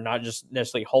and Hunter, not just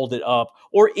necessarily hold it up,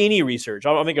 or any research.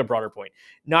 I'll make a broader point.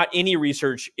 Not any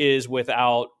research is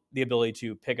without the ability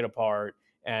to pick it apart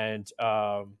and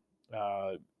uh,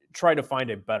 try to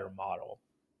find a better model.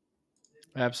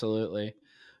 Absolutely.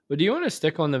 But do you want to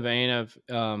stick on the vein of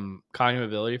cognitive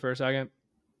ability for a second?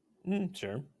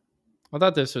 Sure. I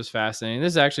thought this was fascinating.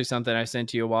 This is actually something I sent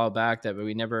to you a while back that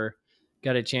we never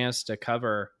got a chance to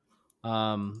cover.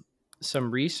 Um,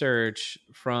 some research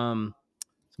from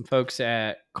some folks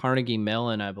at Carnegie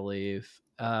Mellon, I believe.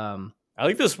 I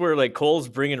like this where like Cole's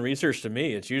bringing research to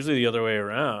me. It's usually the other way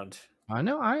around. I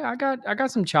know I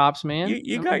got some chops, man.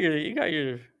 You got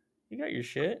your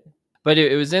shit. But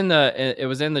it was in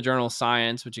the journal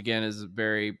Science, which again is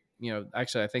very,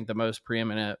 actually I think the most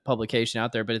preeminent publication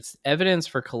out there. But it's evidence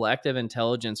for collective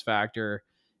intelligence factor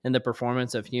in the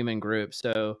performance of human groups.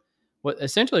 So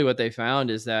what they found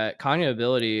is that cognitive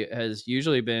ability has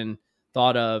usually been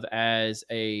thought of as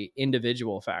a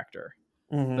individual factor,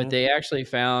 but Mm-hmm. they actually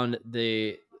found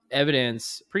the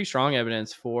evidence, pretty strong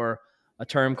evidence, for a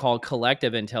term called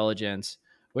collective intelligence,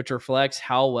 which reflects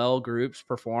how well groups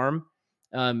perform,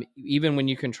 even when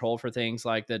you control for things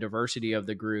like the diversity of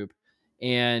the group.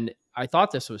 And I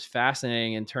thought this was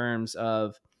fascinating in terms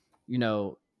of, you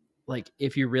know, like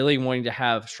if you're really wanting to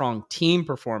have strong team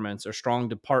performance or strong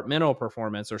departmental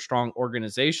performance or strong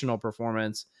organizational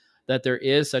performance, that there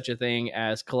is such a thing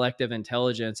as collective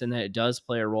intelligence and that it does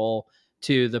play a role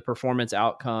to the performance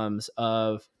outcomes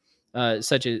of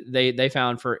such as they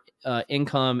found for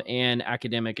income and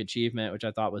academic achievement, which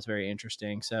I thought was very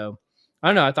interesting. So I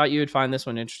don't know. I thought you would find this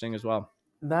one interesting as well.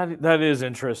 That is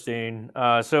interesting.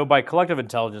 So by collective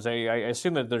intelligence, I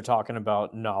assume that they're talking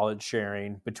about knowledge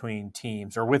sharing between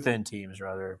teams or within teams,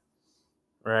 rather,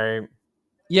 right?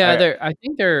 Yeah, I, I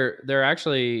think they're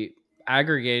actually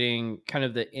aggregating kind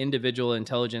of the individual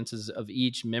intelligences of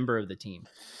each member of the team.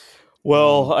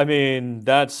 well, I mean,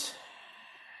 that's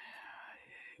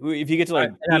if you get to like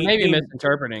And I may be team.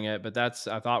 misinterpreting it, but that's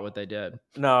I thought what they did.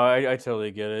 No, I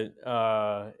totally get it.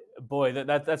 Boy,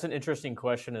 that's an interesting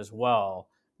question as well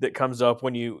that comes up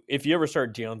when if you ever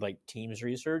start dealing with like teams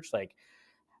research, like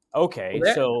Well, okay,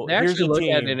 so they here's actually a team.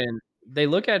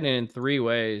 look at it in three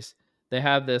ways. They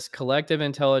have this collective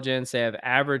intelligence, they have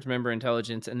average member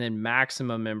intelligence, and then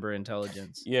maximum member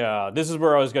intelligence. Yeah, this is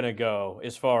where I was going to go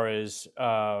as far as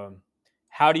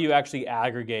how do you actually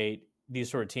aggregate these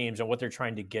sort of teams and what they're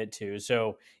trying to get to.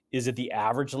 So, is it the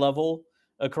average level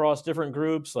across different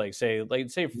groups? Like say,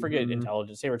 forget Mhm.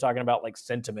 intelligence. Say we're talking about like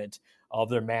sentiment of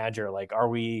their manager. Like, are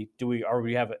we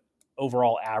have an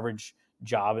overall average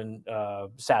job and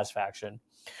satisfaction,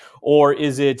 or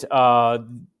is it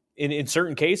in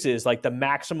certain cases like the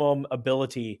maximum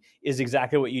ability is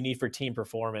exactly what you need for team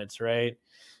performance, right?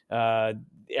 uh,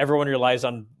 Everyone relies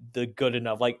on the good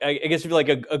enough. Like I guess if you're like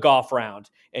a golf round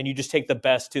and you just take the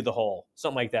best to the hole,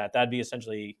 something like that. That'd be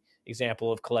essentially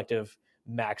example of collective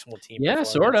maximal team Yeah,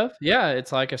 sort performance. of. Yeah,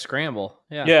 it's like a scramble.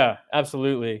 Yeah. Yeah,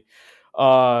 absolutely.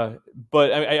 But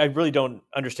I really don't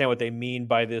understand what they mean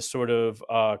by this sort of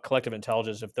collective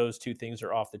intelligence if those two things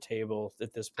are off the table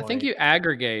at this I think point. you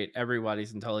aggregate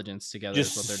everybody's intelligence together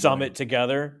is what they're Just sum doing. it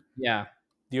together, Yeah.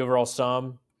 the overall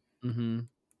sum. Mhm.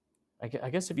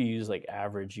 I guess if you use like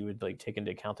average, you would like take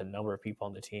into account the number of people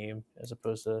on the team as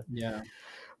opposed to. Yeah.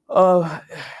 Uh,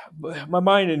 my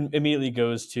mind immediately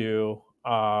goes to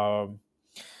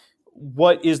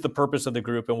what is the purpose of the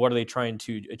group and what are they trying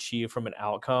to achieve from an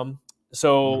outcome.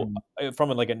 So, Mhm. from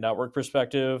like a network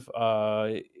perspective,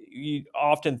 you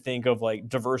often think of like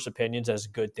diverse opinions as a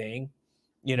good thing,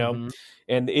 you know, Mhm.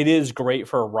 and it is great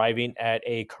for arriving at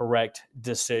a correct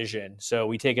decision. So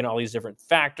we take in all these different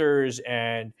factors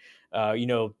and you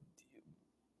know,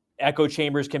 echo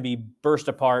chambers can be burst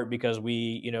apart because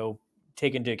we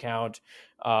take into account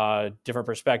different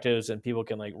perspectives and people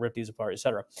can like rip these apart,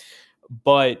 etc.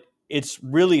 But it's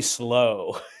really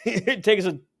slow. It takes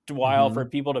a while for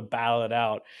Mhm. people to battle it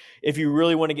out. If you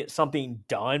really want to get something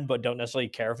done but don't necessarily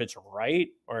care if it's right,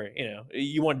 or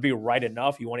you want to be right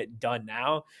enough, you want it done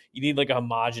now, you need like a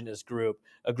homogenous group,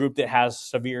 a group that has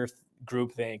severe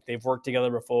group think. They've worked together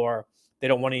before, they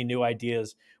don't want any new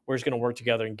ideas, we're just going to work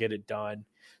together and get it done.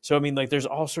 So I mean, like, there's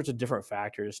all sorts of different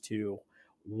factors to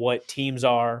what teams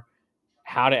are,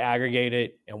 how to aggregate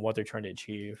it, and what they're trying to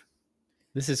achieve.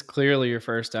 This is clearly your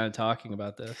first time talking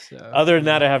about this, so, Other than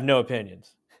yeah. that, I have no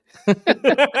opinions.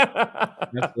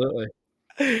 Absolutely.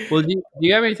 Well, do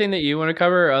you have anything that you wanna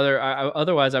cover?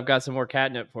 Otherwise, I've got some more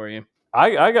catnip for you.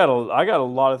 I got a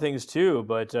lot of things too,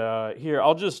 but here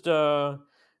I'll just we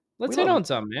Let's hit love on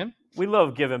some, man. we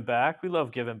love giving back. We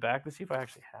love giving back. Let's see if I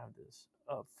actually have this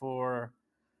up for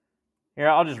here.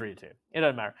 I'll just read it to you. It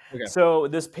doesn't matter. Okay. So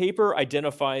this paper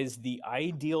identifies the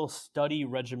ideal study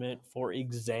regimen for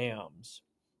exams,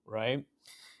 right?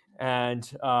 And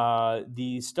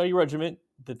the study regimen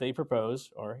that they propose,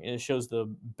 or it shows the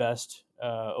best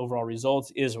overall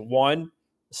results, is one,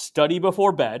 study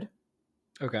before bed,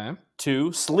 Okay.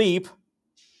 two, sleep,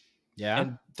 Yeah.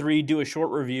 and three, do a short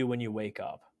review when you wake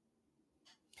up.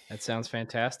 That sounds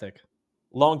fantastic. I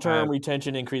Long-term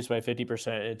retention increased by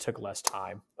 50%. It took less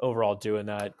time overall doing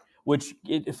that, which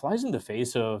it flies in the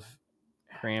face of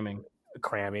cramming.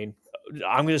 cramming.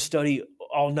 I'm going to study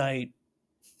all night.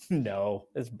 No,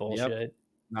 it's Yep. bullshit.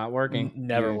 Not working.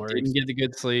 Never You didn't works. get the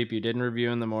good sleep, you didn't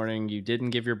review in the morning, you didn't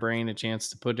give your brain a chance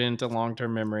to put it into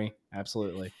long-term memory.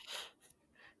 Absolutely.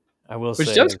 I will Which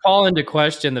say, does call into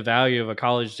question the value of a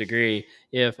college degree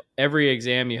if every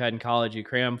exam you had in college you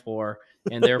crammed for,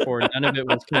 and therefore none of it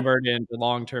was converted into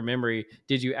long-term memory,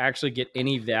 did you actually get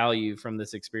any value from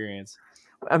this experience?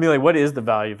 I mean, like, what is the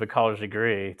value of a college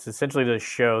degree? It's essentially to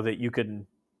show that you can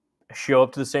show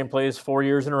up to the same place 4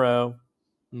 years in a row.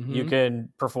 You can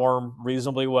perform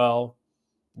reasonably well.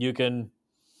 You can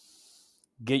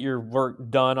get your work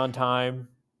done on time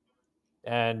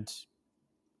and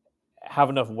have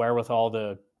enough wherewithal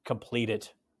to complete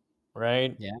it,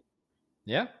 right?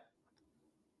 Yeah.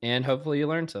 And hopefully you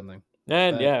learned something.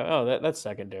 And But that's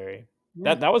secondary.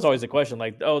 yeah. That was always the question.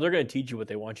 Like, oh, they're going to teach you what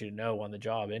they want you to know on the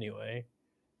job anyway.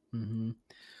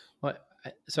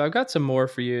 So I've got some more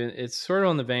for you. It's sort of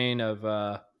on the vein of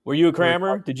Were you a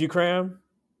crammer? Did you cram?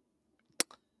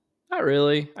 not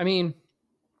really. I mean,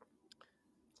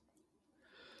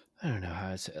 I don't know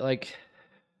how to say. Like,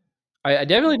 I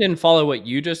definitely didn't follow what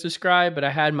you just described, but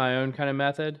I had my own kind of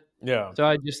method. Yeah. So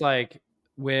I just like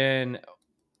when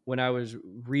I was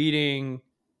reading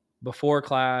before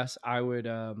class, I would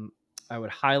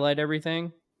highlight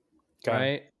everything, Okay.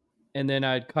 right? And then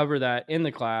I'd cover that in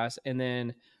the class, and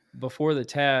then before the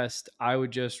test, I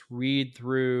would just read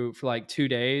through for like 2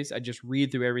 days. I just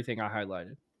read through everything I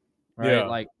highlighted, right? Yeah.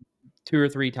 Like 2 or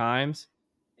 3 times,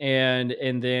 and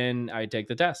then I take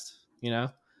the test, and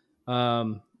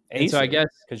so I guess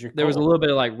there was a little bit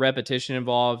of like repetition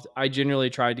involved. I generally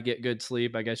tried to get good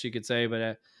sleep, I guess you could say,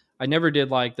 but I never did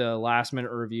like the last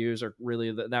minute reviews or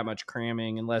really that much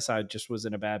cramming unless I just was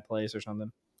in a bad place or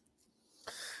something.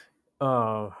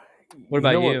 What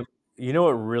about you? You know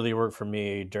what really worked for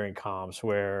me during comps,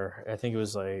 where I think it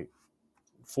was like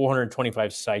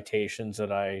 425 citations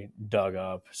that I dug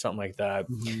up, something like that.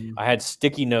 I had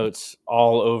sticky notes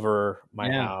all over my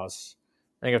house.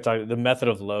 I think I've talked the method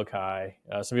of loci.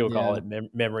 Some people call it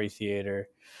memory theater.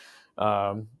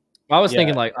 I was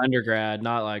thinking like undergrad,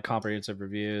 not like comprehensive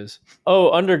reviews.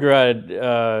 Oh, undergrad,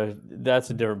 that's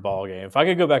a different ball game. If I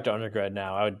could go back to undergrad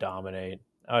now, I would dominate.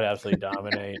 I would absolutely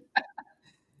dominate.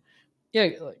 Yeah,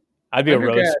 like I'd be a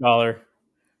Rhodes Scholar.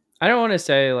 I don't want to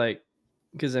say like,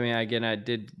 because I mean, again, I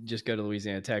did just go to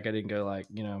Louisiana Tech. I didn't go like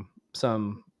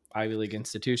some Ivy League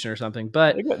institution or something,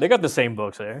 but they got the same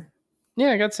books there.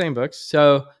 Yeah, I got the same books.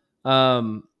 So,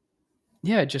 it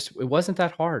wasn't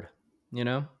that hard.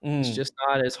 It's just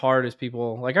not as hard as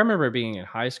people like. I remember being in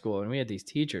high school and we had these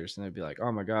teachers, and they'd be like,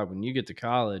 "Oh my god, when you get to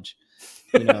college,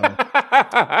 it's going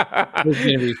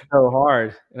to be so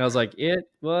hard." And I was like, "It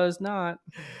was not."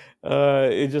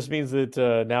 It just means that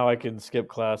now I can skip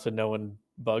class and no one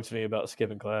bugs me about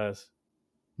skipping class.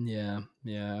 Yeah,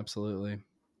 absolutely.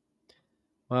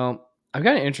 Well, I've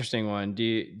got an interesting one. Do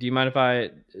you mind if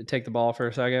I take the ball for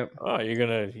a second? Oh, you're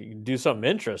gonna do something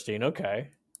interesting. Okay,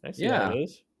 I see how it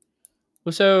is.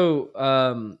 Well,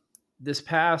 so this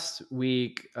past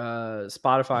week,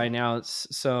 Spotify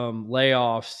announced some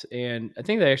layoffs, and I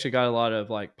think they actually got a lot of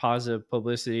like positive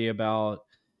publicity about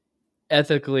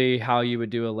ethically how you would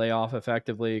do a layoff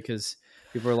effectively, because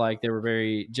people were like, they were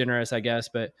very generous, I guess.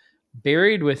 But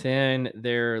buried within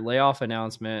their layoff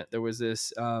announcement, there was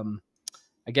this.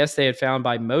 I guess they had found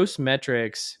by most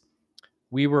metrics,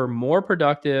 we were more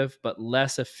productive but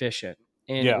less efficient.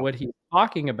 And what he's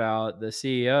talking about, the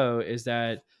CEO, is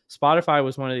that Spotify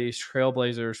was one of these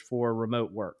trailblazers for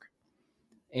remote work.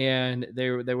 And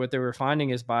what they were finding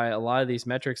is by a lot of these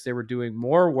metrics, they were doing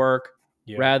more work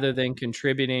rather than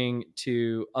contributing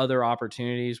to other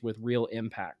opportunities with real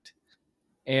impact.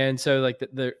 And so like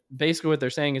the basically what they're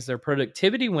saying is their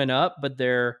productivity went up, but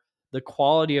the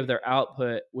quality of their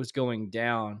output was going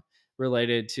down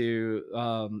related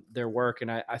to their work. And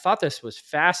I thought this was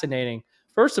fascinating.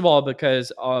 First of all,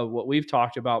 because what we've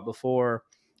talked about before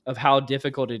of how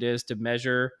difficult it is to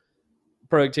measure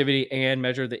productivity and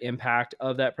measure the impact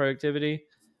of that productivity.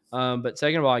 But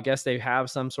second of all, I guess they have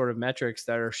some sort of metrics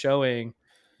that are showing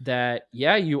that,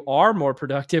 you are more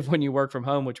productive when you work from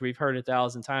home, which we've heard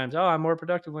 1,000 times. Oh, I'm more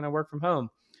productive when I work from home.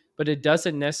 But it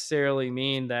doesn't necessarily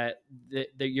mean that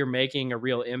you're making a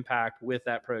real impact with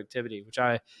that productivity, which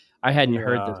I hadn't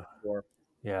heard this before.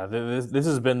 Yeah, this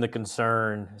has been the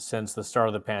concern since the start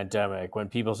of the pandemic, when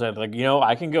people said, like,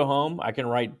 I can go home, I can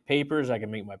write papers, I can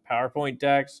make my PowerPoint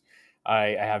decks,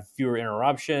 I have fewer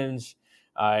interruptions,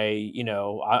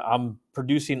 I'm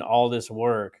producing all this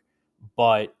work,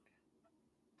 but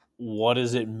what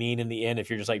does it mean in the end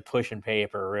if you're just like pushing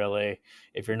paper, really,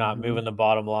 if you're not moving the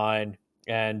bottom line?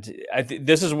 And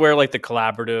this is where like the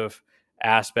collaborative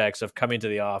aspects of coming to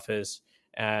the office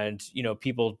and,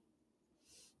 people,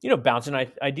 bouncing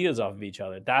ideas off of each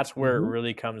other. That's where it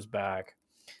really comes back.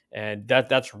 And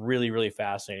that's really, really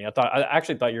fascinating. I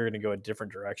actually thought you were going to go a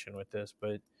different direction with this,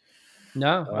 but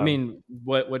no, I mean,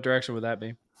 what direction would that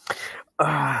be?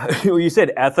 Well, you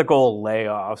said ethical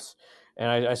layoffs. And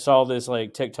I saw this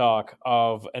like TikTok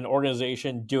of an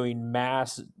organization doing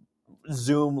mass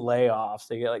Zoom layoffs.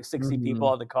 They get like 60 people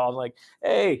Mhm. on the call, like,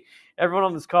 hey, everyone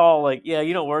on this call, like, yeah,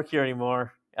 you don't work here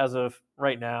anymore as of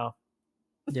right now.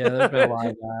 Yeah, there's been a lot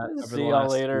of that over the See y'all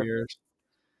last 2 later. years.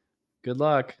 Good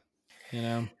luck, you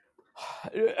know?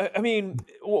 I mean,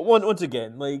 once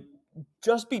again, like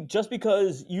just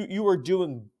because you are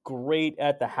doing great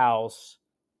at the house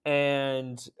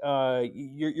and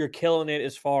you're killing it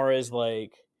as far as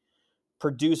like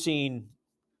producing.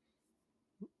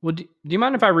 Well, do you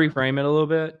mind if I reframe it a little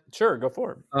bit? Sure, go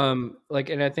for it. Like,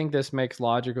 and I think this makes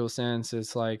logical sense.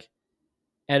 It's like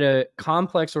at a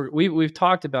complex, or we've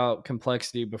talked about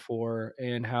complexity before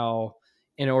and how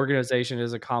an organization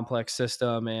is a complex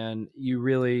system, and you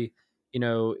really,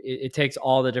 it takes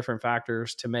all the different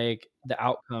factors to make the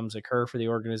outcomes occur for the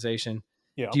organization.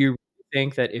 Yeah. Do you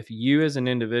think that if you as an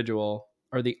individual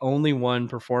are the only one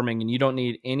performing and you don't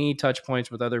need any touch points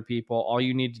with other people, all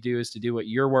you need to do is to do what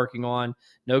you're working on,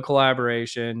 no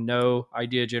collaboration, no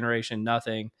idea generation,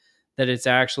 nothing, that it's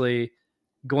actually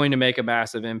going to make a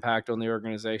massive impact on the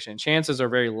organization? Chances are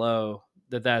very low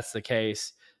that that's the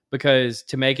case, because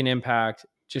to make an impact,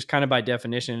 just kind of by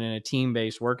definition in a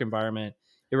team-based work environment,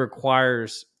 it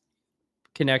requires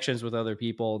connections with other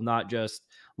people, not just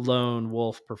lone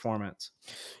wolf performance.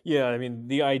 Yeah, I mean,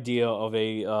 the idea of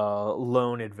a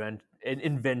lone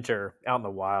inventor out in the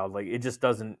wild, like it just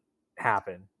doesn't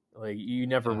happen. Like you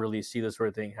never Yeah. really see this sort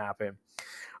of thing happen.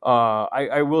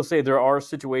 I will say there are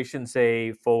situations,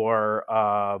 say for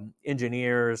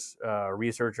engineers,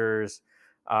 researchers,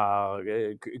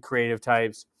 creative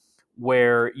types,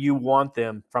 where you want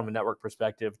them from a network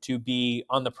perspective to be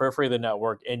on the periphery of the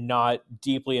network and not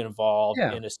deeply involved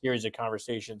Yeah. in a series of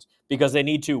conversations because they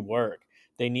need to work,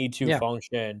 they need to Yeah.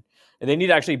 function, and they need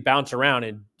to actually bounce around.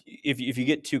 And if you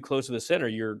get too close to the center,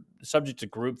 you're subject to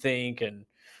groupthink and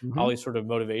all Hmm. these sort of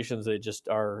motivations that just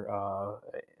are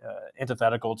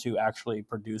antithetical to actually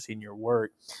producing your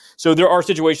work. So there are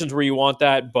situations where you want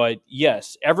that, but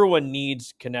yes, everyone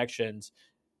needs connections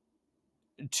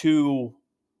to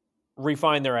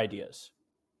refine their ideas.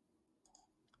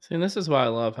 See, and this is why I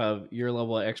love how your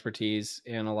level of expertise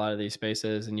in a lot of these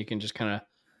spaces, and you can just kind of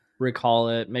recall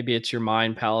it. Maybe it's your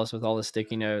mind palace with all the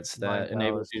sticky notes Mind that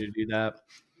enables Palace. you to do that.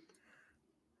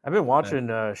 I've been But watching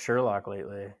Sherlock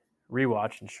lately,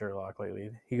 rewatching Sherlock lately.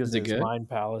 He goes is to it his good? Mind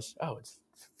Palace. Oh, it's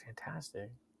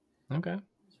fantastic. Okay.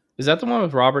 Is that the one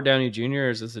with Robert Downey Jr., or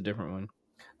is this a different one?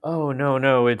 Oh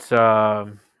no, it's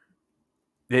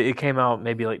it came out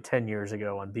maybe like 10 years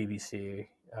ago on BBC.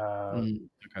 But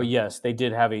Okay. yes, they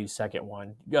did have a second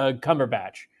one.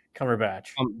 Cumberbatch.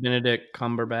 Benedict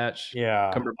Cumberbatch,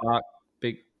 Yeah, Cumberbatch,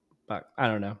 Big Buck. I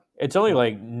don't know. it's only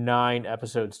like 9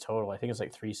 episodes total. I think it's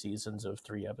like 3 seasons of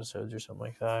 3 episodes or something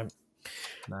like that.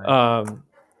 Nice. Um,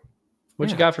 What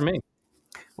you yeah. got for me?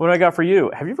 What I got for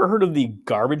you? Have you ever heard of the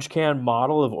garbage can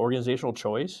model of organizational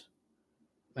choice?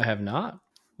 I have not.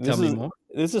 Tell This me is more.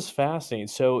 this is fascinating.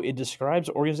 So it describes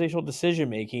organizational decision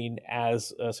making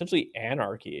as essentially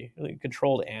anarchy, really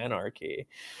controlled anarchy.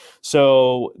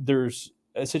 So there's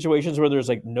situations where there's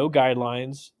like no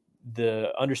guidelines,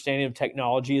 the understanding of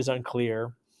technology is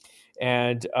unclear,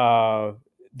 and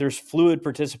there's fluid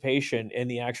participation in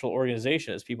the actual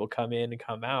organization as people come in and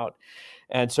come out.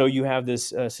 And so you have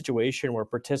this situation where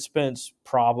participants,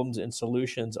 problems, and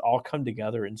solutions all come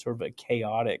together in sort of a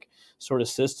chaotic sort of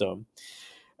system.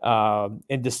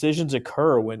 And decisions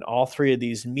occur when all three of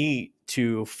these meet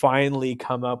to finally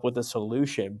come up with a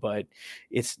solution, but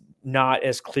it's not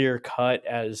as clear cut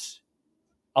as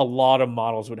a lot of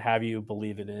models would have you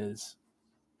believe it is.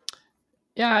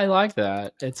 Yeah, I like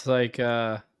that. It's like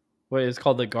what is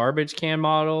called the garbage can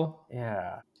model.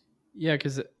 Yeah. Yeah,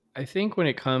 because I think when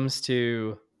it comes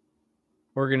to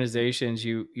organizations,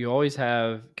 you always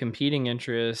have competing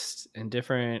interests and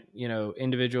different,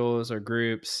 individuals or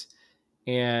groups,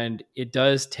 and it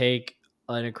does take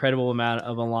an incredible amount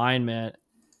of alignment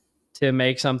to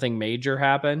make something major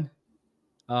happen.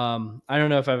 I don't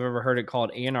know if I've ever heard it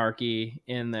called anarchy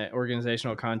in the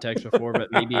organizational context before,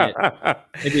 but maybe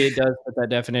it does fit that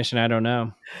definition. I don't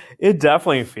know. It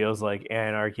definitely feels like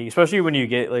anarchy, especially when you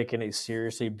get like in a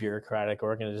seriously bureaucratic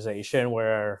organization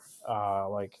where,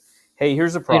 like, hey,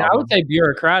 here's a I would problem. say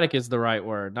bureaucratic is the right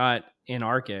word, not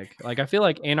anarchic. Like I feel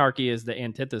like anarchy is the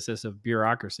antithesis of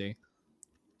bureaucracy.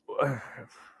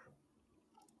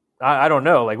 I don't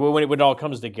know. Like when it all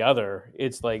comes together,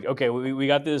 it's like, okay, we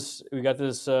got this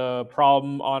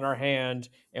problem on our hand,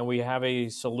 and we have a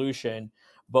solution,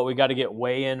 but we got to get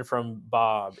weigh in from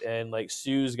Bob, and like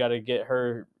Sue's got to get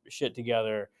her shit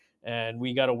together, and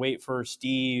we got to wait for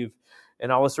Steve,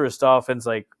 and all this sort of stuff. And it's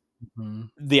like,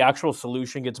 the actual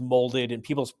solution gets molded and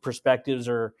people's perspectives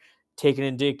are taken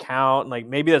into account. And like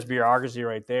maybe that's bureaucracy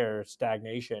right there,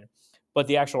 stagnation. But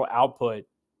the actual output,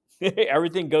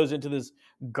 everything goes into this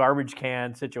garbage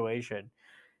can situation.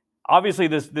 Obviously, I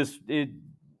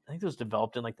think it was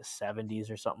developed in like the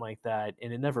 70s or something like that,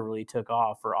 and it never really took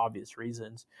off for obvious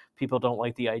reasons. People don't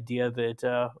like the idea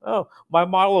that my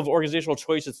model of organizational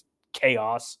choice is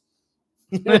chaos.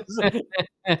 That's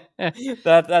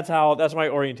my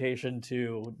orientation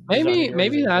to designing the Maybe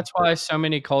organization. that's why so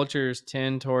many cultures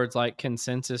tend towards like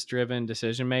consensus driven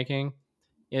decision making.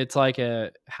 It's like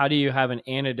how do you have an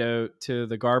antidote to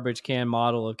the garbage can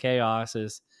model of chaos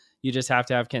is you just have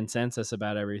to have consensus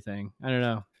about everything. I don't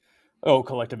know. Oh,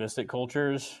 collectivistic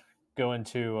cultures go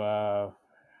into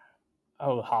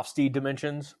Hofstede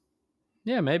dimensions.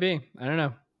 Yeah, maybe. I don't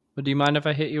know. But do you mind if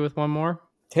I hit you with one more?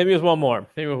 Hit me with one more.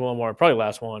 Hit me with one more. Probably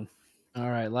last one.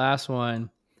 All right, last one.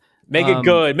 Make it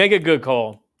good. Make it good,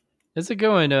 Cole. It's a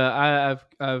good one.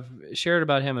 I've shared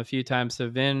about him a few times. So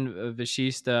Vin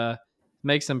Vishista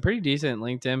makes some pretty decent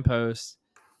LinkedIn posts.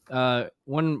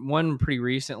 One pretty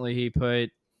recently he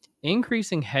put,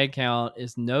 increasing headcount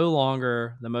is no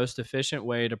longer the most efficient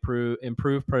way to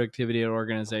improve productivity at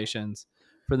organizations.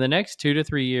 For the next 2 to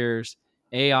 3 years,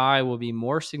 AI will be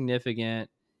more significant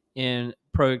in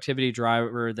productivity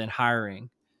driver than hiring.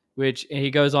 Which he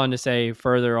goes on to say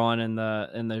further on in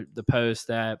the post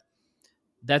that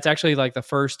that's actually like the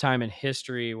first time in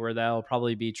history where that'll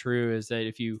probably be true, is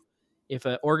that if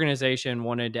an organization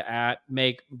wanted to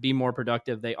be more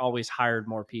productive, they always hired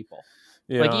more people.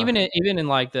 Yeah. Like even in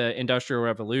like the Industrial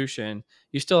Revolution,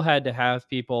 you still had to have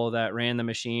people that ran the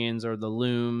machines or the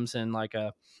looms and like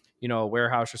a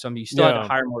warehouse or something. You still had to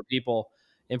hire more people.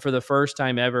 And for the first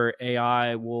time ever,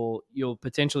 you'll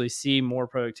potentially see more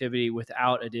productivity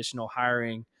without additional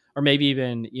hiring, or maybe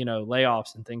even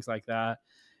layoffs and things like that.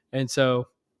 And so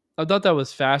I thought that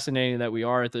was fascinating that we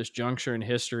are at this juncture in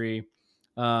history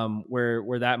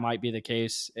where that might be the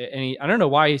case. And I don't know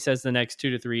why he says the next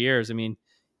 2 to 3 years. I mean,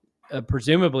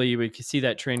 presumably you would see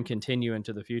that trend continue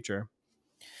into the future.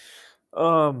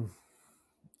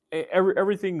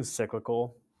 Everything's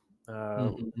cyclical.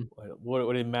 Mm-hmm.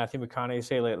 What did Matthew McConaughey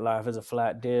say? Like life is a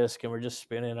flat disc, and we're just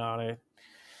spinning on it.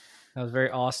 That was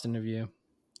very Austin of you.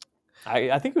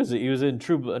 I think he was in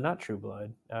not True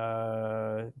Blood,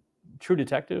 True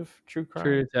Detective, True Crime.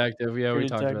 True Detective. Yeah, True we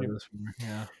Detective. talked about this before.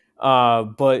 Yeah.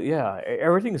 But yeah,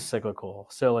 everything is cyclical.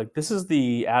 So like this is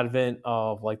the advent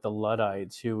of like the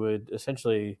Luddites who would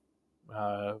essentially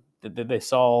they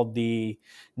saw the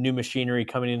new machinery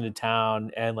coming into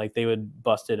town and like they would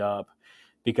bust it up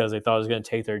because they thought it was going to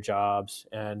take their jobs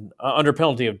and under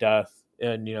penalty of death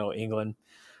in England.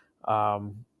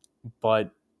 But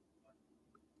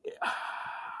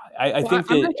I think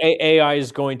that AI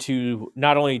is going to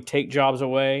not only take jobs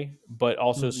away, but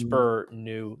also spur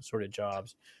new sort of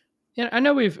jobs. Yeah, I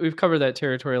know we've covered that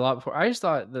territory a lot before. I just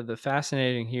thought that the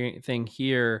fascinating thing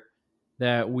here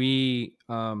that we,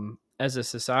 as a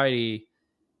society,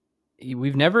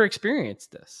 we've never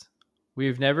experienced this.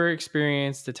 We've never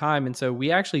experienced the time, and so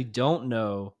we actually don't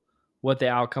know what the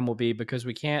outcome will be because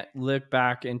we can't look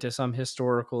back into some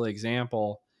historical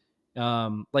example.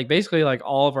 Like basically, like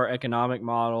all of our economic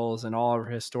models and all of our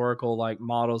historical like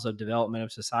models of development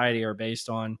of society are based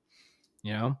on,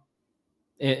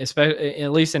 especially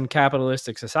at least in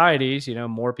capitalistic societies,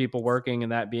 more people working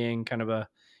and that being kind of a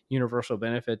universal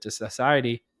benefit to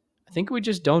society. I think we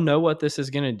just don't know what this is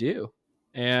going to do.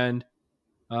 And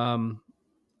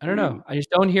I don't know. I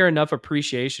just don't hear enough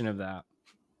appreciation of that.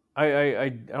 I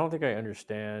don't think I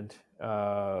understand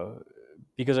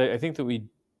because I think that we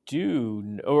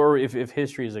do, or if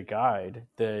history is a guide,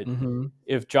 that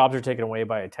if jobs are taken away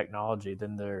by a technology,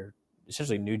 then they're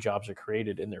essentially new jobs are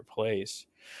created in their place.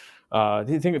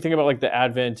 Think about like the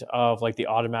advent of like the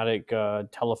automatic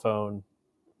telephone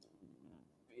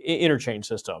interchange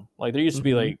system. Like there used to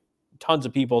be like tons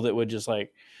of people that would just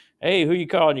like, hey, who you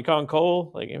calling? You calling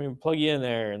Cole? Like, I mean, plug you in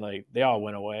there, and like they all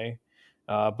went away,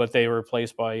 but they were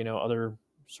replaced by other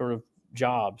sort of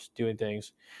jobs doing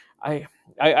things. I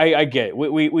get it.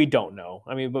 We don't know.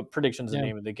 I mean, but prediction's the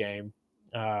name of the game.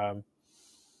 Yeah,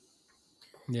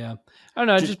 I don't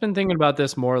know. I've just been thinking about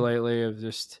this more lately. Of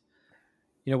just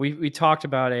we talked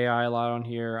about AI a lot on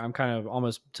here. I'm kind of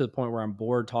almost to the point where I'm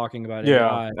bored talking about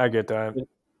AI. I get that.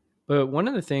 But one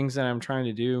of the things that I'm trying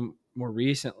to do more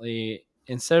recently,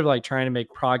 instead of like trying to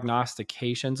make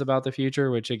prognostications about the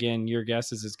future, which again, your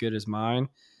guess is as good as mine,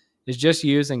 is just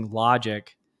using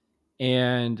logic.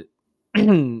 And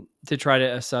to try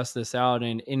to assess this out.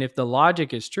 And if the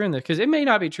logic is true in this, because it may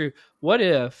not be true. What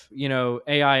if,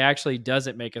 AI actually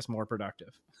doesn't make us more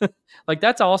productive? Like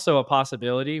that's also a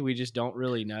possibility. We just don't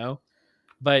really know.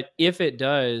 But if it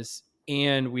does,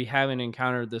 and we haven't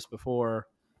encountered this before,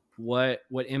 what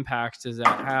impacts does that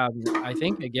have? I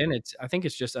think again, I think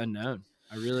it's just unknown.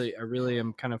 I really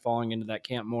am kind of falling into that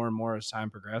camp more and more as time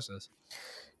progresses.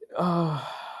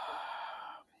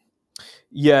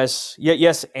 Yes,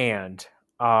 and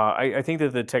I think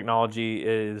that the technology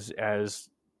is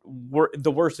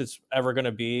the worst it's ever going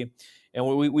to be, and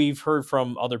we've heard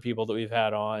from other people that we've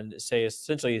had on say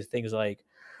essentially things like,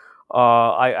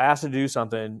 I asked to do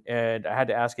something and I had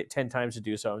to ask it 10 times to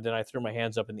do so, and then I threw my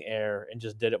hands up in the air and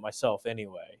just did it myself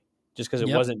anyway, just because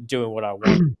it wasn't doing what I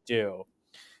wanted to do.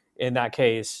 In that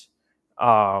case,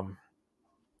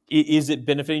 is it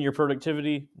benefiting your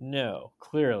productivity? No,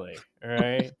 clearly, all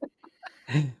right.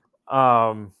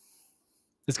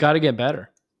 It's got to get better.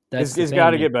 It's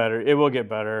got to get better. It will get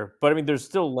better, but I mean, there's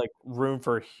still like room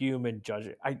for human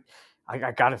judgment.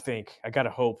 I gotta think. I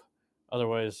gotta hope.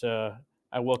 Otherwise,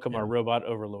 I welcome our robot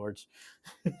overlords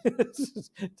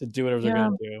to do whatever they're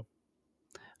gonna do.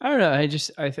 I don't know. I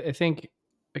think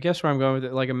I guess where I'm going with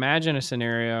it, like imagine a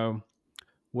scenario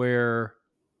where,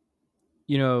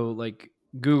 like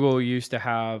Google used to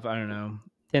have, I don't know,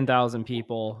 10,000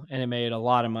 people and it made a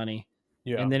lot of money.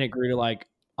 Yeah. And then it grew to like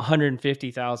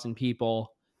 150,000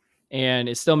 people and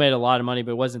it still made a lot of money,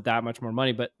 but it wasn't that much more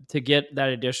money. But to get that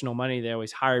additional money, they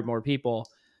always hired more people.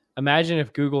 Imagine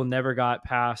if Google never got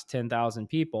past 10,000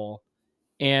 people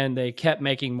and they kept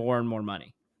making more and more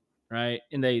money, right?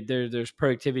 And there's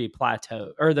productivity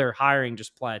plateau, or their hiring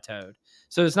just plateaued.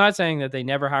 So it's not saying that they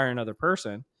never hire another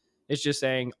person. It's just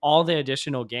saying all the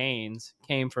additional gains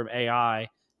came from AI,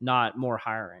 not more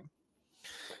hiring.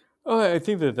 Oh, I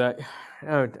think that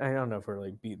I don't know if we're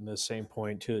like beating the same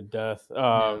point to the death.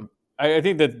 I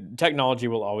think that technology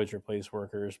will always replace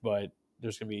workers, but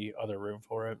there's going to be other room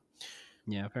for it.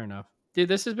 Yeah, fair enough. Dude,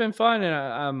 this has been fun.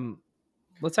 And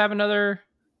let's have another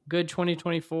good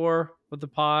 2024 with the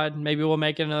pod. Maybe we'll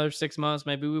make it another 6 months.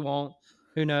 Maybe we won't.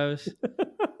 Who knows?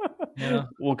 Yeah.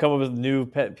 We'll come up with new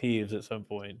pet peeves at some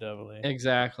point, definitely.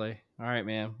 Exactly. All right,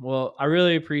 man. Well, I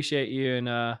really appreciate you. And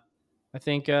I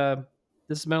think this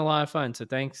has been a lot of fun. So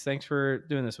thanks for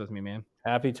doing this with me, man.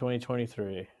 Happy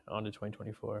 2023. On to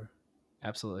 2024.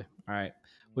 Absolutely. All right.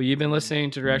 Well, you've been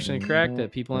listening to Directionally Correct, the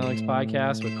People Analytics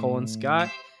podcast with Cole and Scott.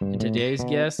 And today's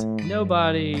guest,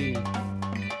 nobody.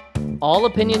 All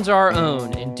opinions are our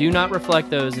own and do not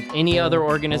reflect those of any other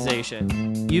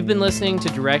organization. You've been listening to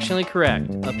Directionally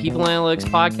Correct, a People Analytics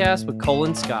podcast with Cole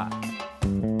and Scott.